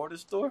brick and mortar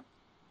store?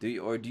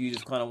 Or do you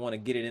just kind of want to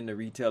get it into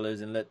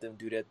retailers and let them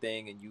do their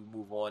thing, and you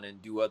move on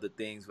and do other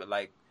things with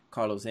like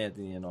Carlos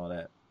Anthony and all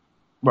that?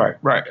 Right.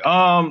 Brick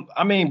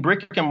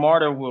and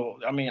mortar will.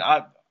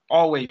 I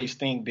always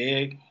think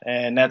big,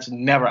 and that's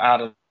never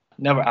out of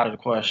the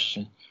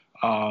question.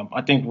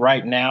 I think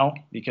right now,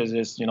 because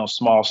it's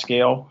small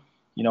scale,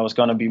 it's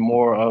going to be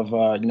more of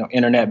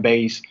internet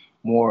based,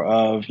 more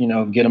of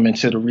get them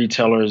into the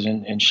retailers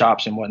and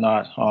shops and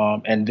whatnot.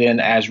 And then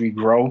as we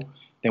grow,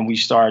 then we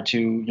start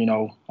to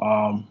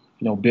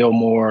build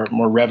more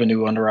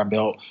revenue under our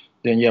belt.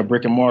 Then yeah,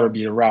 brick and mortar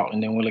be the route,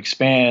 and then we'll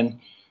expand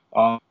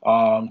to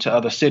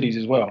other cities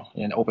as well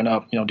and open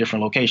up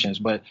different locations.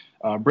 But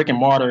brick and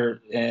mortar,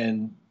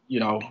 and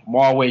I'm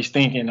always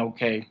thinking,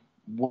 okay,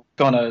 we're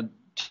gonna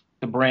take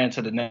the brand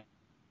to the next.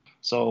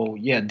 So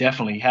yeah,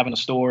 definitely having a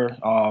store,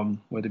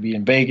 whether it be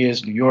in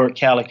Vegas, New York,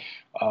 Cali,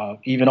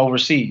 even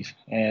overseas,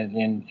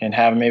 and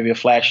having maybe a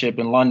flagship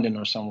in London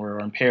or somewhere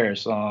or in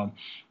Paris.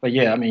 But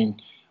yeah, I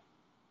mean,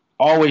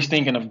 always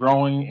thinking of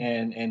growing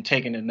and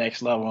taking the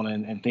next level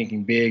and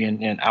thinking big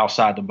and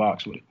outside the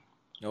box with it.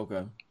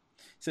 Okay.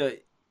 So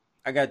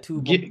I got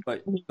two more,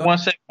 but Give me 1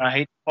 second. I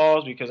hate to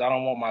pause because I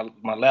don't want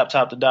my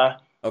laptop to die.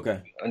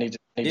 okay. I need to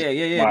Yeah,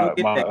 yeah, yeah. Go my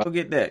get my that. Go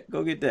get that.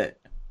 Go get that.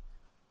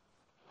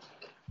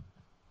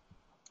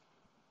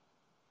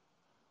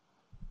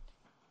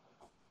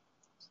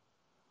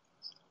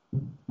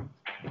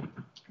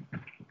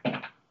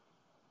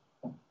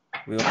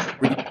 We'll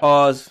brief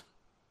pause.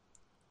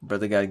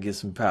 Brother got to get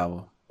some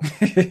power.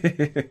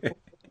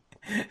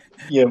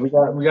 Yeah, we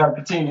got to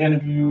continue to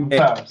interview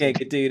Can't, Power. So. can't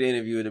continue the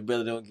interview and the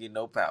brother don't get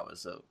no power.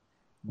 So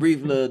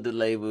brief little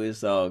delay, but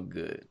it's all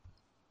good.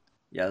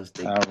 Y'all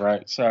stay. All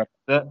right, sorry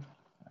about that.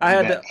 I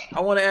I'm had back. to.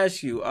 I want to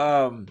ask you.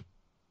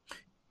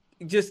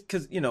 Just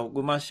because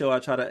with my show, I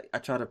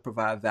try to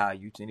provide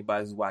value to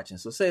anybody who's watching.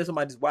 So say if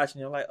somebody's watching,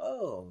 you're like,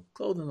 oh,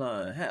 clothing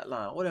line, hat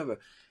line, whatever.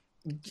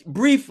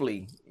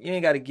 Briefly, you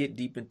ain't got to get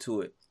deep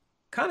into it.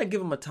 Kind of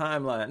give them a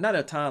timeline, not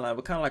a timeline,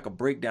 but kind of like a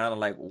breakdown of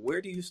like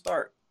where do you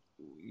start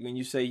when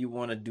you say you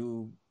want to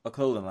do a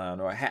clothing line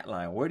or a hat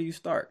line? Where do you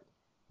start?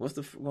 What's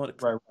the one of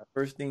the Right,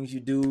 first things you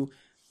do,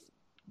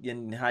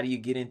 and how do you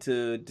get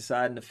into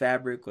deciding the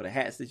fabric or the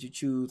hats that you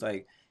choose?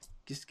 Like,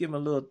 just give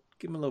them a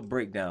little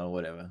breakdown or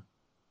whatever.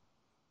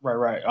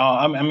 right.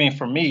 I mean,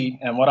 for me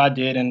and what I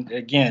did, and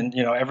again,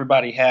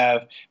 everybody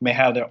may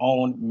have their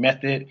own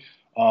method,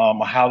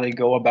 how they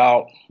go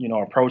about,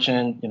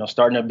 approaching,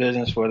 starting a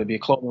business, whether it be a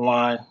clothing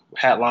line,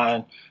 hat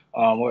line,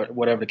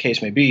 whatever the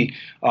case may be.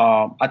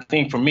 I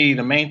think for me,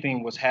 the main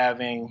thing was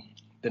having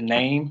the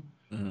name,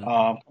 Hmm.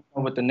 um,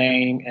 with the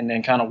name, and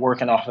then kind of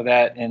working off of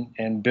that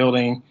and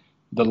building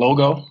the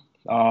logo.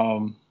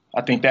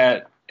 I think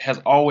that has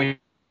always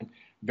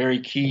very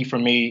key for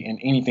me in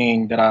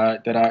anything that I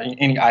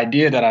any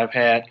idea that I've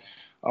had,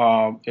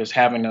 is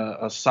having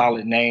a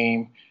solid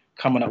name,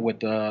 coming up with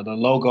the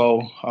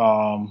logo,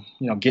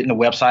 getting the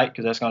website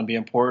because that's going to be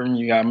important.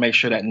 You got to make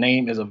sure that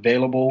name is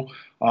available,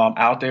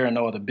 out there, and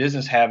no other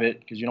business have it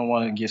because you don't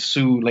want to get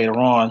sued later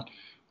on,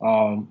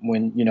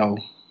 when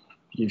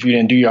if you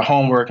didn't do your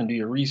homework and do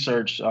your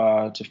research,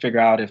 to figure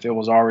out if it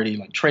was already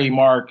like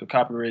trademarked or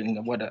copywritten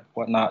and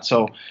whatnot.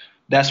 So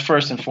that's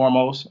first and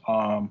foremost.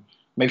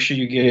 Make sure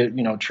you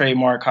get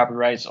trademark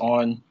copyrights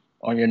on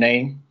your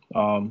name,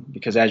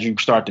 because as you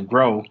start to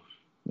grow,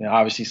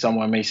 obviously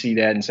someone may see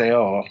that and say,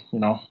 oh,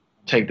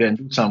 take that and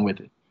do something with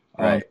it.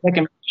 Right.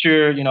 Second, make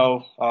sure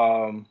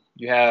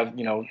you have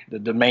the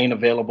domain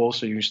available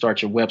so you can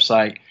start your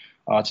website,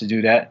 to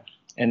do that,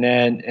 and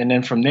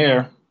then from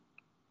there,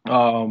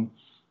 um,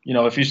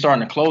 if you're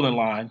starting a clothing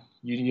line,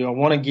 you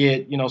want to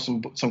get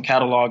some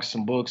catalogs,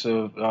 some books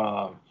of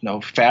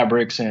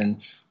fabrics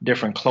and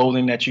different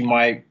clothing that you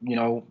might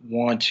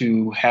want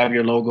to have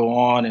your logo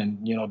on,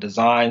 and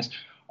designs.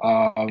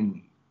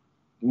 Um,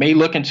 may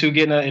look into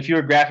getting if you're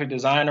a graphic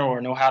designer or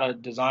know how to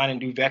design and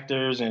do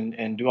vectors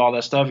and do all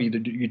that stuff. Either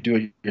you do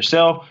it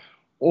yourself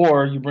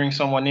or you bring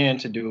someone in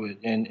to do it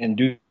and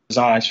do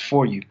designs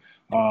for you.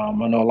 I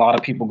know a lot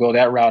of people go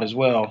that route as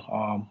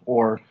well.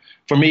 Or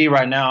for me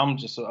right now, I'm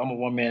a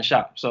one man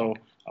shop. So,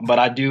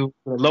 but the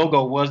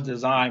logo was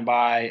designed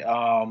by,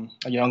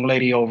 a young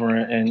lady over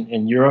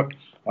in Europe.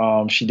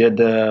 She did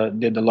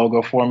the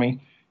logo for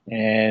me,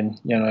 and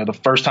the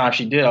first time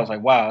she did, I was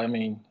like, wow. I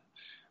mean,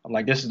 I'm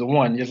like, this is the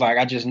one. It's like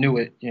I just knew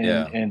it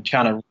Yeah. and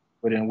kind of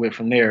put it and went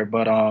from there.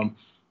 But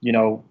you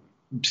know,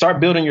 start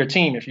building your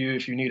team. If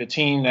you need a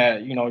team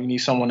that you need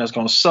someone that's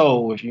going to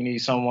sew. If you need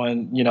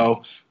someone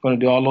going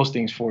to do all those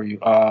things for you,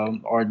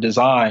 or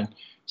design.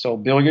 So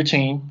build your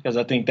team because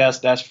I think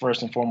that's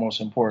first and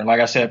foremost important. Like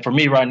I said, for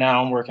me right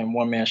now, I'm working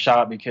one man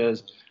shop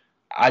because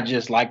I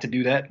just like to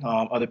do that.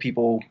 Other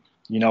people,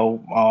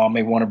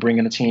 may want to bring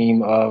in a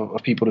team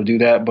of people to do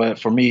that. But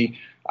for me,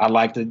 I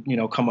like to,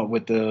 come up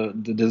with the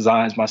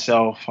designs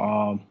myself,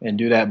 and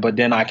do that. But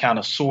then I kind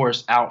of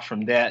source out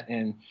from that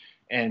and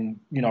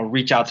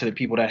reach out to the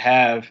people that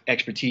have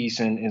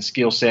expertise and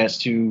skill sets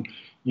to,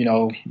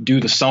 do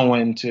the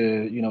sewing,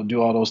 to,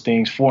 do all those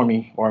things for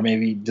me, or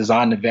maybe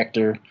design the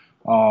vector,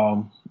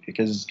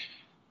 because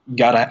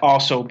got to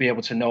also be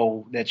able to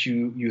know that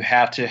you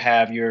have to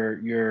have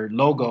your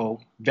logo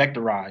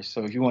vectorized.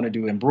 So if you want to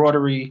do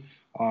embroidery,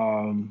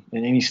 and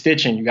any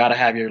stitching, you got to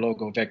have your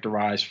logo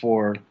vectorized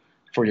for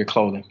your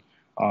clothing.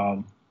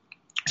 Um,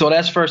 so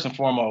that's first and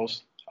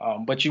foremost.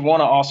 But you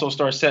want to also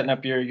start setting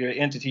up your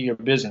entity, your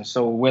business.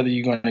 So whether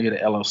you're going to get an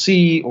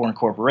LLC or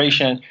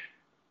incorporation,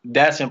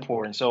 that's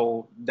important.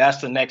 So that's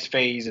the next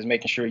phase, is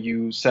making sure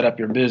you set up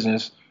your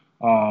business,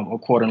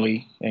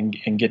 accordingly, and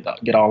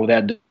get all of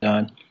that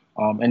done.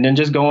 And then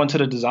just go into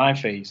the design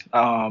phase.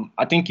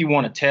 I think you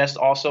want to test,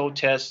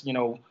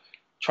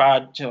 try,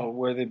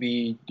 whether it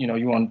be,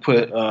 you want to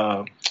put,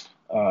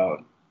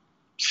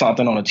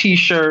 something on a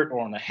t-shirt or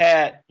on a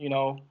hat,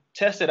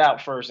 test it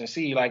out first and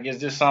see, like, is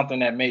this something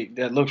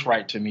that looks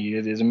right to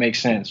me? Does it make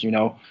sense?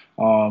 So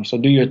go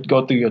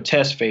through your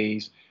test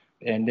phase,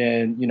 and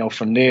then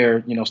from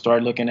there,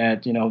 start looking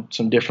at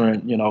some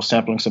different,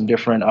 sampling some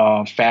different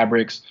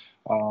fabrics,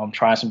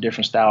 trying some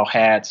different style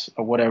hats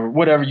or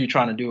whatever you're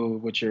trying to do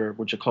with your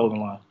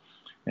clothing line,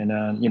 and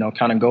then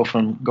kind of go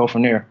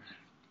from there.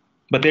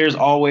 But there's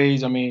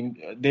always, I mean,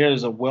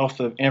 there's a wealth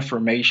of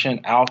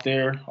information out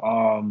there.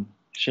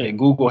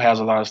 Google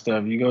has a lot of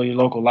stuff. You go to your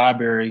local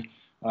library,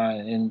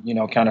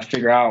 and kind of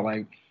figure out,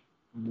 like,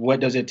 what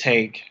does it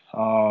take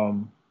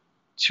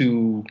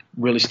to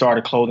really start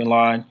a clothing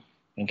line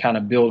and kind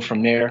of build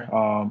from there.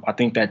 I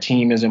think that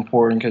team is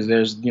important, because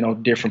there's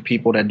different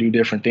people that do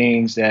different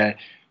things that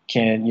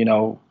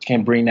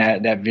can bring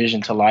that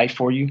vision to life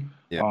for you.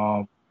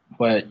 Yeah.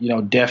 But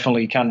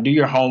definitely kind of do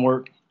your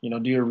homework. Do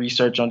your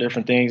research on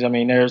different things. I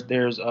mean,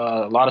 there's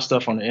a lot of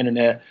stuff on the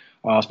internet,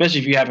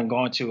 especially if you haven't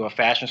gone to a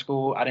fashion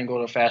school. I didn't go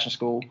to a fashion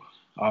school,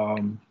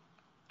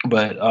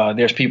 but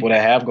there's people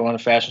that have gone to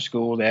fashion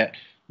school that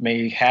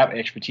may have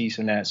expertise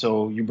in that.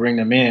 So you bring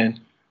them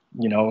in,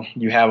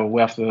 you have a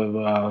wealth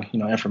of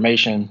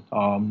information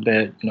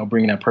that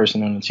bringing that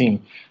person on the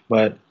team.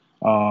 But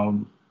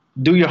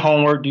do your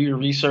homework, do your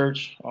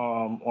research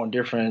on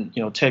different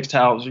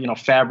textiles,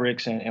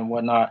 fabrics and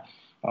whatnot.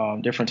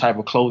 Different type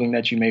of clothing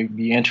that you may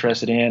be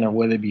interested in, or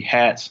whether it be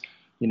hats.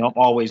 I'm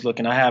always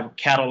looking. I have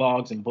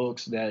catalogs and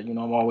books that I'm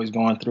always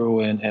going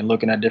through and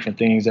looking at different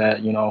things that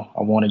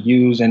I want to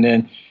use, and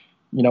then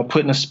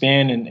putting a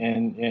spin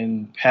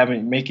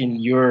and making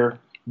your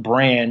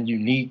brand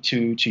unique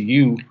to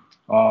you,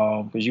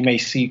 because you may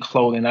see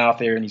clothing out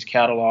there in these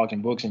catalogs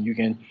and books, and you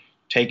can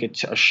take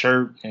a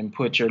shirt and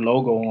put your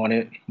logo on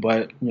it,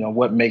 but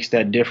what makes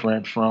that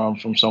different from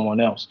someone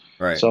else?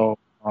 Right. So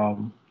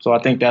I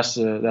think that's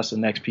the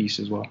next piece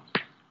as well.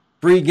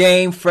 Free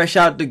game, fresh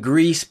out the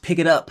grease, pick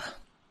it up.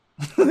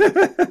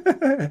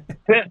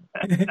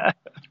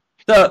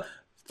 So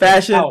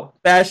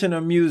fashion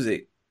or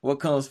music, what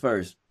comes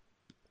first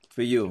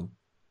for you?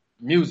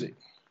 Music.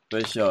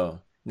 For sure.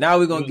 Now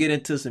we're going to get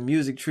into some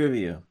music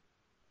trivia.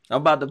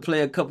 I'm about to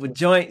play a couple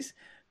joints,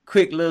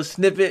 quick little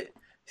snippet.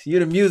 So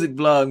you're the music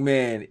blog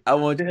man. I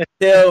want you to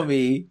tell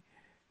me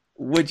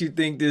what you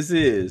think this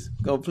is.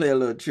 Go play a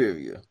little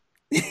trivia.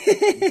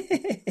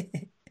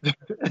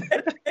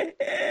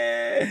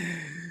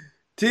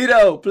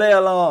 Tito, play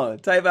along.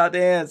 Type out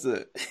the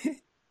answer.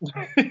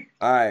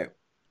 All right.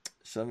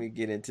 So let me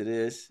get into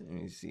this. Let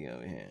me see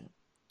over here.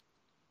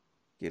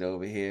 Get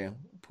over here.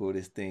 Pull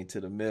this thing to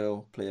the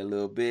middle. Play a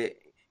little bit.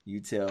 You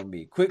tell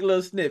me. Quick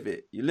little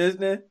snippet. You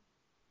listening?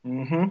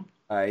 Mm-hmm.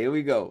 All right, here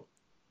we go.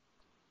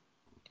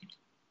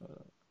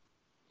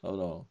 Hold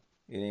on.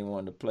 It ain't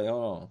wanting to play.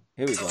 Hold on.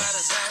 Here we go.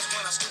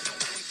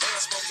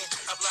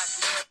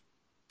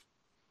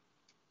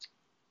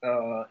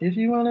 If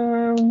you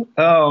wanna,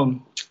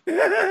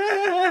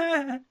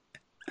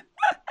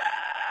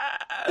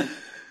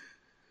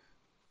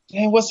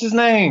 dang, what's his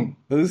name?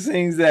 Who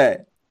sings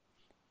that?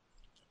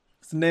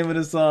 What's the name of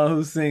the song?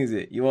 Who sings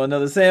it? You want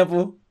another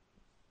sample?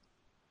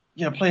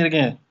 Yeah, play it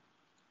again.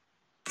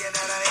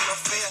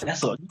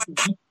 That's a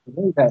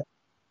that.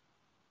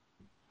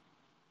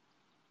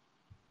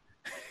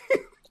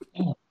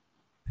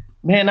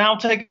 Man, now I'm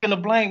taking a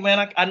blank,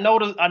 man. I know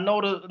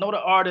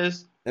the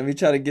artist. Let me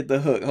try to get the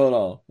hook. Hold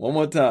on. One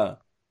more time.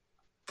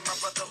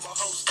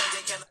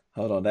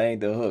 Hold on. That ain't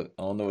the hook.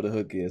 I don't know what the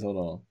hook is. Hold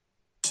on.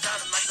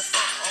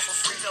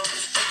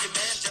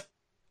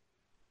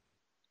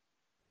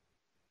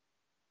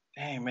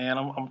 Dang, man,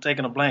 I'm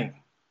taking a blank.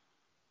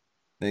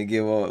 They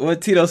give up.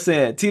 What Tito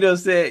said? Tito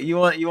said, "You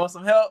want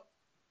some help?"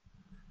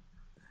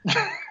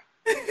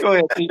 Go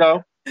ahead,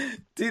 Tito.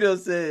 Tito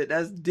said,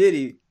 "That's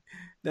Diddy.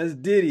 That's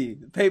Diddy,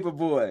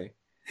 Paperboy."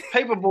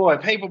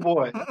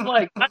 Paperboy. I'm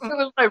like, I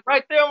was like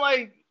right there. I'm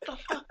like, what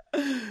the fuck?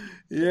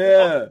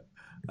 Yeah.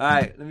 All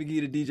right, let me give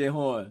you the DJ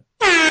horn.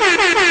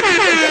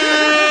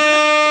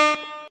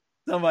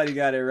 Somebody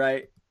got it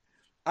right.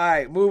 All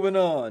right, moving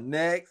on.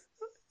 Next,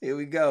 here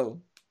we go.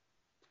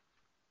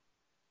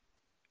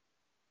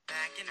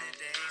 Back in the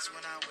days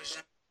when I was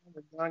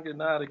younger,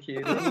 not a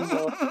kid.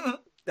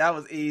 That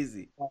was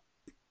easy.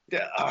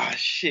 Oh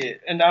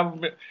shit! And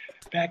I'm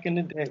back in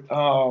the day.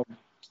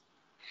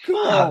 Come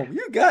on,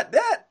 you got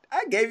that.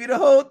 I gave you the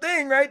whole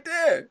thing right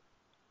there.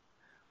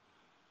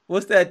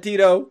 What's that,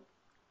 Tito?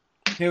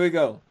 Here we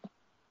go.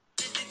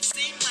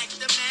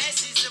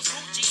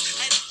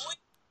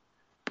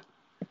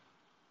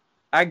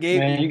 I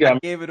gave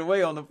it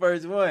away on the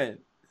first one.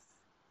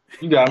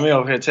 You got me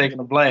over here taking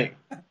a blank.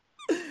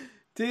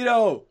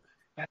 Tito.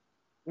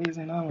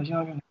 Reason I was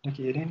younger than a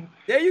kid anyway.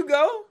 There you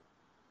go.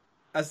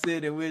 I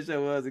said, I wish I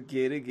was a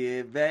kid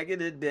again. Back in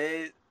the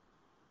days.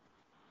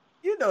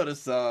 You know the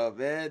song,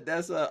 man.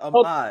 That's a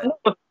mod.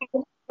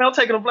 I'm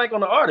taking a blank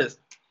on the artist.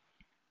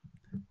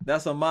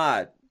 That's a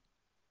mod.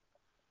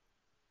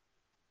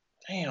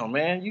 Damn,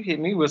 man. You hit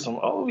me with some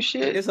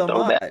shit. It's a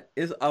mod.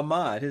 It's a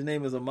mod. His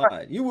name is a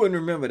mod. You wouldn't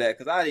remember that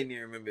because I didn't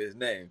even remember his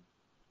name.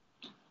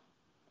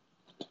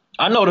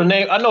 I know the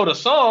name. I know the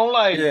song.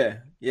 Like, yeah.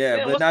 Yeah,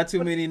 Man, but not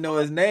too many know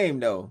his name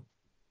though.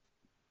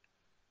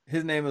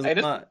 His name is hey,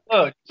 Lamont.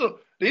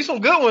 these some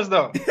good ones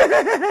though.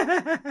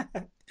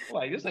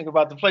 Like this nigga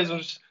about to play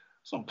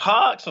some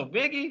Pac, some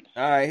Biggie.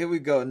 All right, here we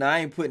go. Now I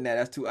ain't putting that.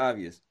 That's too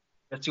obvious.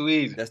 That's too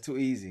easy. That's too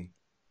easy.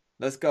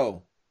 Let's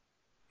go.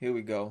 Here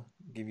we go.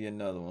 Give you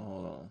another one.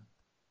 Hold on.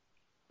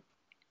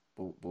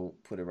 Boop, boop.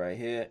 Put it right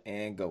here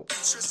and go.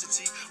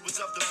 Electricity was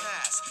of the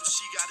past.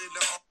 She got in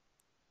the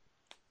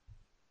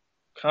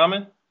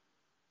Common.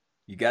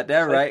 You got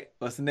that right.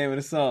 What's the name of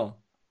the song?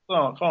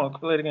 Come on,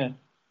 play it again.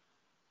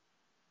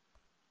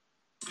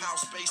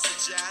 house, bass,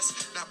 and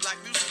jazz. Now black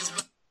music is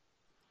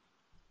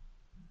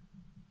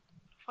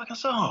Fucking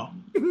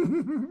song.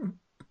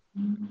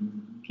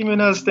 Give me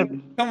another step.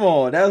 Come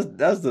on.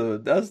 That's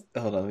hold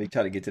on. Let me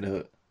try to get to the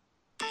hook.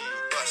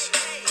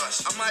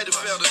 I might have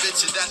failed to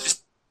mention that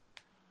this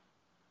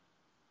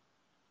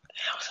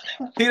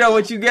Tito,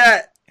 what you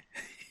got?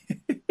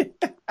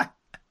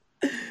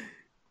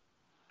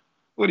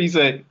 What do you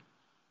say?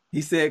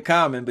 He said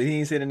Common, but he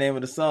didn't say the name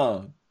of the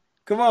song.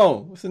 Come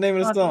on. What's the name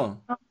of the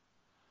song?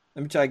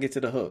 Let me try to get to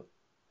the hook.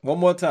 One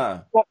more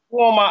time. Who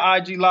on my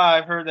IG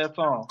live heard that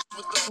song?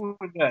 Who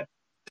was that?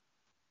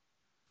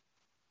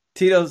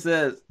 Tito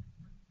says,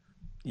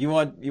 you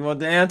want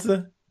the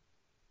answer?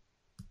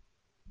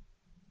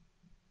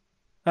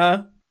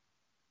 Huh?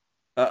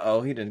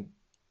 Uh-oh, he done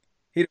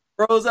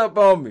froze up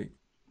on me.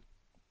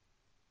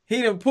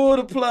 He done pulled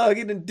the plug.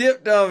 He done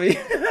dipped on me.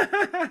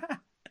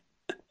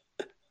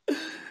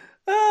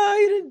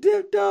 He done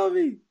dipped on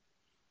me.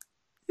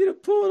 He done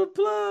pulled the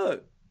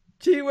plug.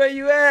 G, where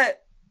you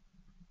at?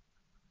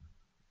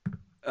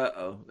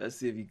 Uh-oh. Let's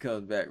see if he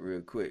comes back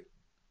real quick.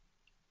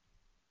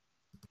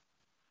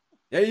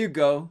 There you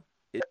go.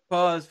 It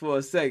paused for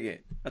a second.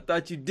 I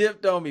thought you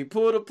dipped on me.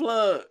 Pull the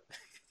plug.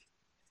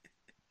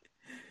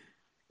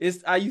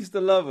 It's I Used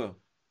to Love Her.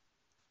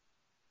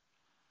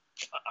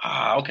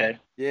 Okay.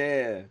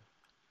 Yeah.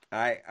 All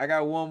right. I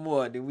got one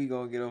more. Then we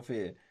gonna get off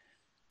here.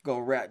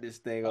 Gonna wrap this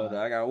thing on.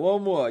 I got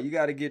one more. You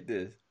got to get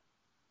this.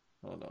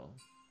 Hold on.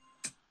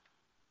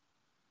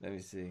 Let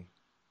me see.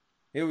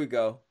 Here we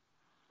go.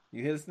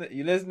 You listening?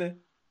 You listening?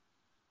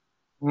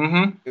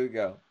 Mm-hmm. Here we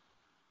go.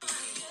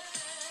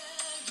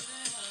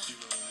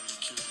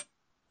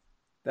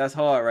 That's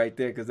hard right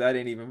there because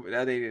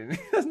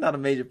that's not a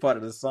major part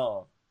of the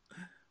song.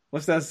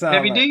 What's that sound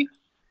Heavy like? D?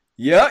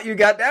 Yep, you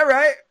got that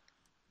right.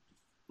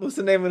 What's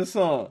the name of the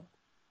song?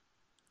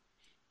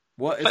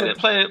 What?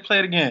 Play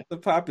it again. It's a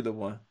popular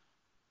one.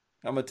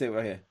 I'm gonna tell you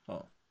right here.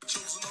 Oh.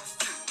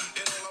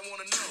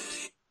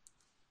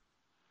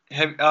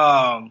 Heavy,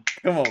 Come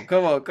on.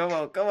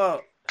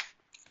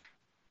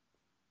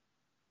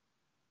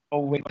 oh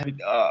wait, heavy,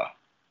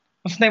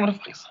 what's the name of the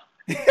fucking song?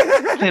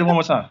 Play it one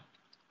more time.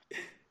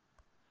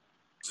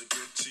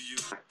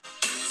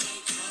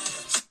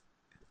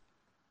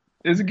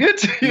 Is it good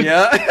to you?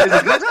 Yeah. Is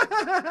it good to you?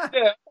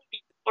 Yeah.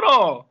 Hold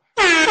on.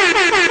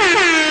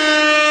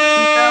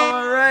 That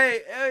one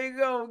right. There you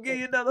go. Give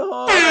you another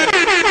horn.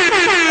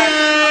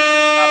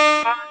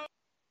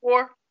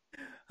 Four.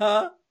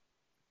 Huh?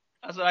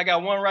 I said I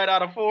got one right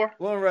out of four.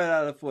 One right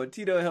out of four.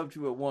 Tito helped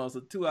you with one,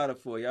 so 2 out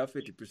of 4. Y'all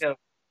 50%. Yeah.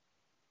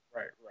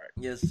 Right.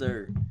 Yes,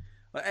 sir.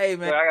 Well, hey,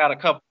 man. So I got a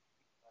couple.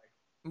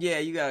 Yeah,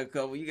 you got a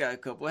couple.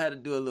 I had to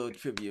do a little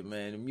trivia,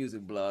 man. The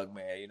music blog,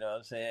 man. You know what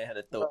I'm saying? I had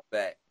to throw it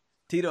back.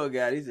 Tito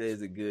got it. He said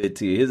it's a good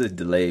too. His is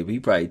delayed, but he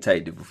probably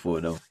typed it before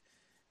though.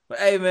 But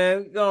hey,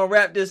 man, we're gonna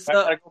wrap this up.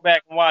 I gotta go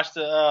back and watch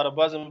the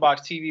Buzzing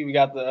Box TV. We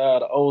got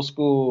the old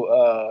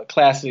school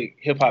classic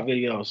hip hop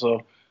video.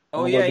 So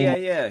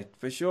Yeah,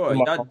 for sure.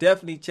 Y'all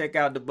definitely check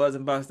out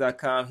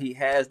thebuzzingbox.com. He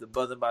has the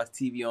Buzzing Box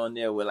TV on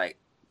there with like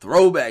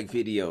throwback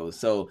videos.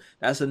 So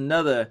that's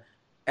another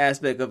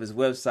aspect of his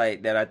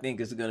website that I think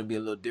is going to be a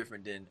little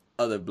different than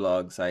other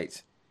blog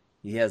sites.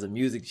 He has a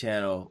music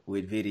channel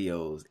with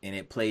videos and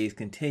it plays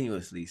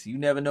continuously. So you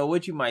never know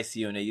what you might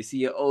see on there. You see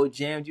your old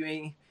jams you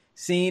ain't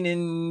seen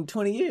in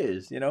 20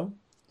 years, you know?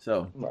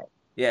 So,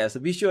 yeah, so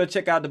be sure to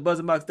check out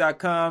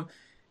thebuzzingbox.com.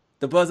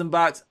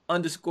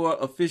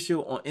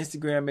 TheBuzzingBox_official on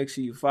Instagram. Make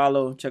sure you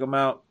follow. Check them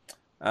out.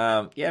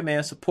 Yeah,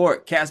 man,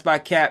 support Caps by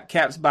Cap,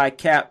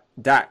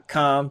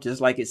 capsbycap.com.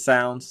 Just like it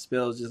sounds,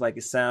 spells just like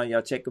it sounds.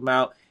 Y'all check them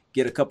out.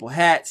 Get a couple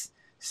hats,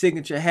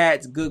 signature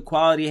hats, good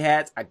quality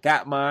hats. I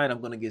got mine. I'm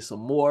going to get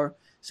some more.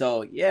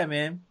 So, yeah,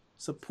 man,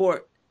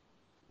 support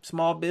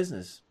small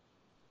business.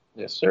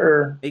 Yes,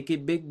 sir. Make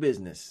it big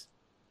business.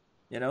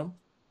 You know?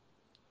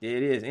 Yeah,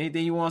 it is.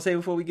 Anything you want to say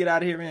before we get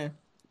out of here, man?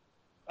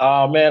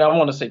 Man, I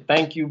want to say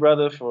thank you,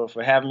 brother, for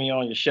having me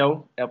on your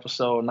show,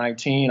 episode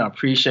 19. I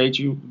appreciate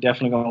you.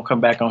 Definitely going to come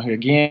back on here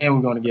again.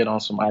 We're going to get on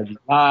some IG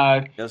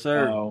Live. Yes,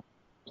 sir.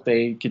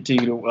 They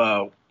continue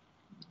to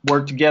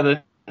work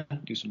together,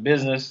 do some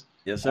business.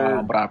 Yes,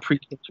 sir. But I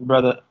appreciate you,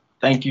 brother.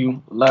 Thank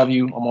you. Love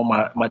you. I'm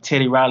on my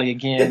Teddy Riley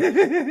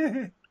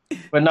again.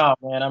 But no,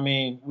 man, I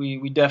mean,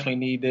 we definitely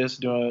need this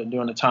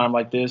during a time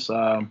like this.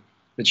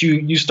 But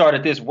you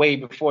started this way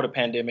before the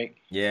pandemic.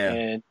 Yeah.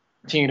 And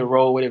continue to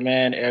roll with it,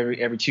 man,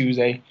 every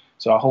Tuesday.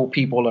 So I hope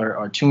people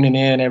are tuning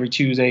in every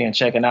Tuesday and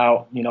checking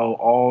out,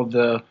 all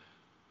the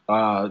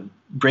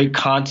great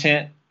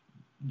content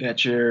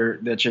that your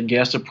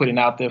guests are putting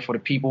out there for the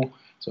people.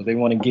 So if they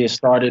want to get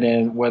started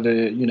in whether,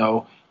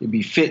 it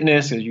be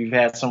fitness, as you've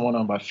had someone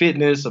on about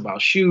fitness,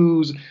 about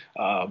shoes,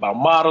 about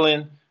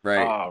modeling,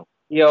 Right.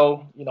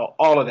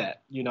 all of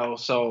that,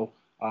 So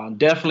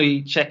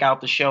definitely check out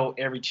the show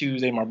every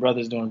Tuesday. My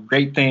brother's doing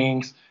great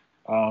things.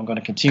 I'm going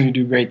to continue to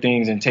do great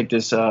things and take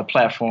this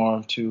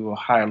platform to a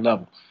higher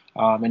level.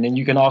 And then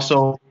you can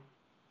also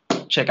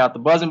check out the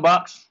Buzzing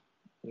Box.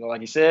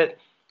 Like you said,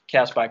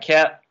 Caps by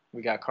Cap.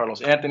 We got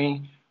Carlos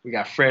Anthony. We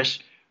got fresh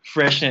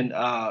and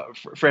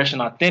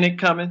authentic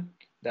coming.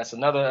 That's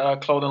another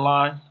clothing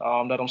line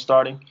that I'm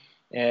starting,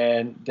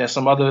 and there's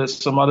some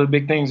other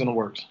big things in the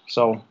works.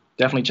 So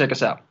definitely check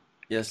us out.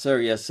 Yes,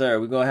 sir. Yes, sir.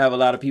 We're gonna have a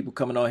lot of people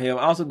coming on here.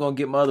 I'm also gonna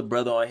get my other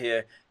brother on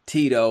here,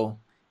 Tito.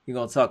 He's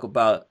gonna talk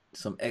about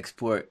some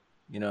export.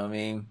 You know what I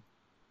mean?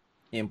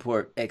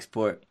 Import,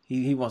 export.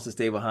 He wants to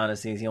stay behind the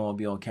scenes. He don't want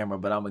to be on camera,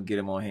 but I'm gonna get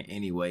him on here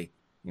anyway.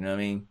 You know what I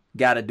mean?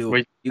 Gotta do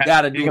it. You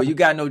gotta do it. You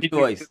got no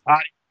choice.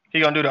 He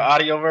gonna do the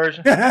audio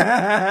version. He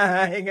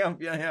gonna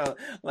be on here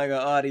like an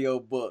audio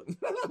book.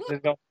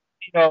 It's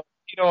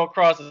gonna,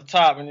 across the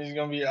top, and it's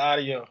gonna be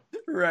audio.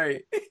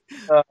 Right.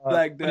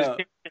 Blacked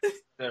out.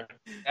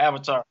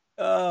 Avatar.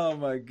 Oh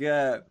my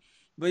God.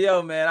 But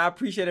yo, man, I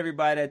appreciate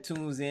everybody that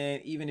tunes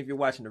in. Even if you're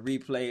watching the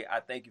replay, I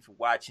thank you for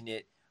watching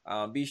it.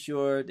 Be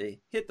sure to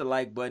hit the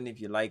like button if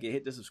you like it.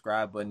 Hit the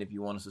subscribe button if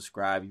you want to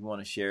subscribe. You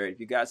want to share it. If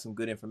you got some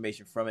good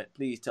information from it,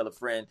 please tell a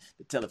friend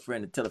to tell a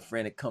friend to tell a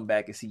friend to come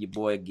back and see your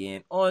boy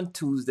again on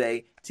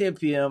Tuesday, 10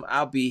 p.m.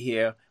 I'll be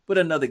here with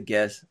another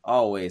guest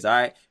always. All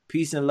right.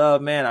 Peace and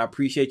love, man. I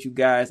appreciate you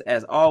guys.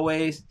 As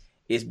always,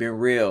 it's been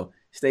real.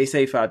 Stay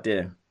safe out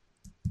there.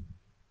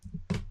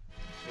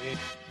 Yeah.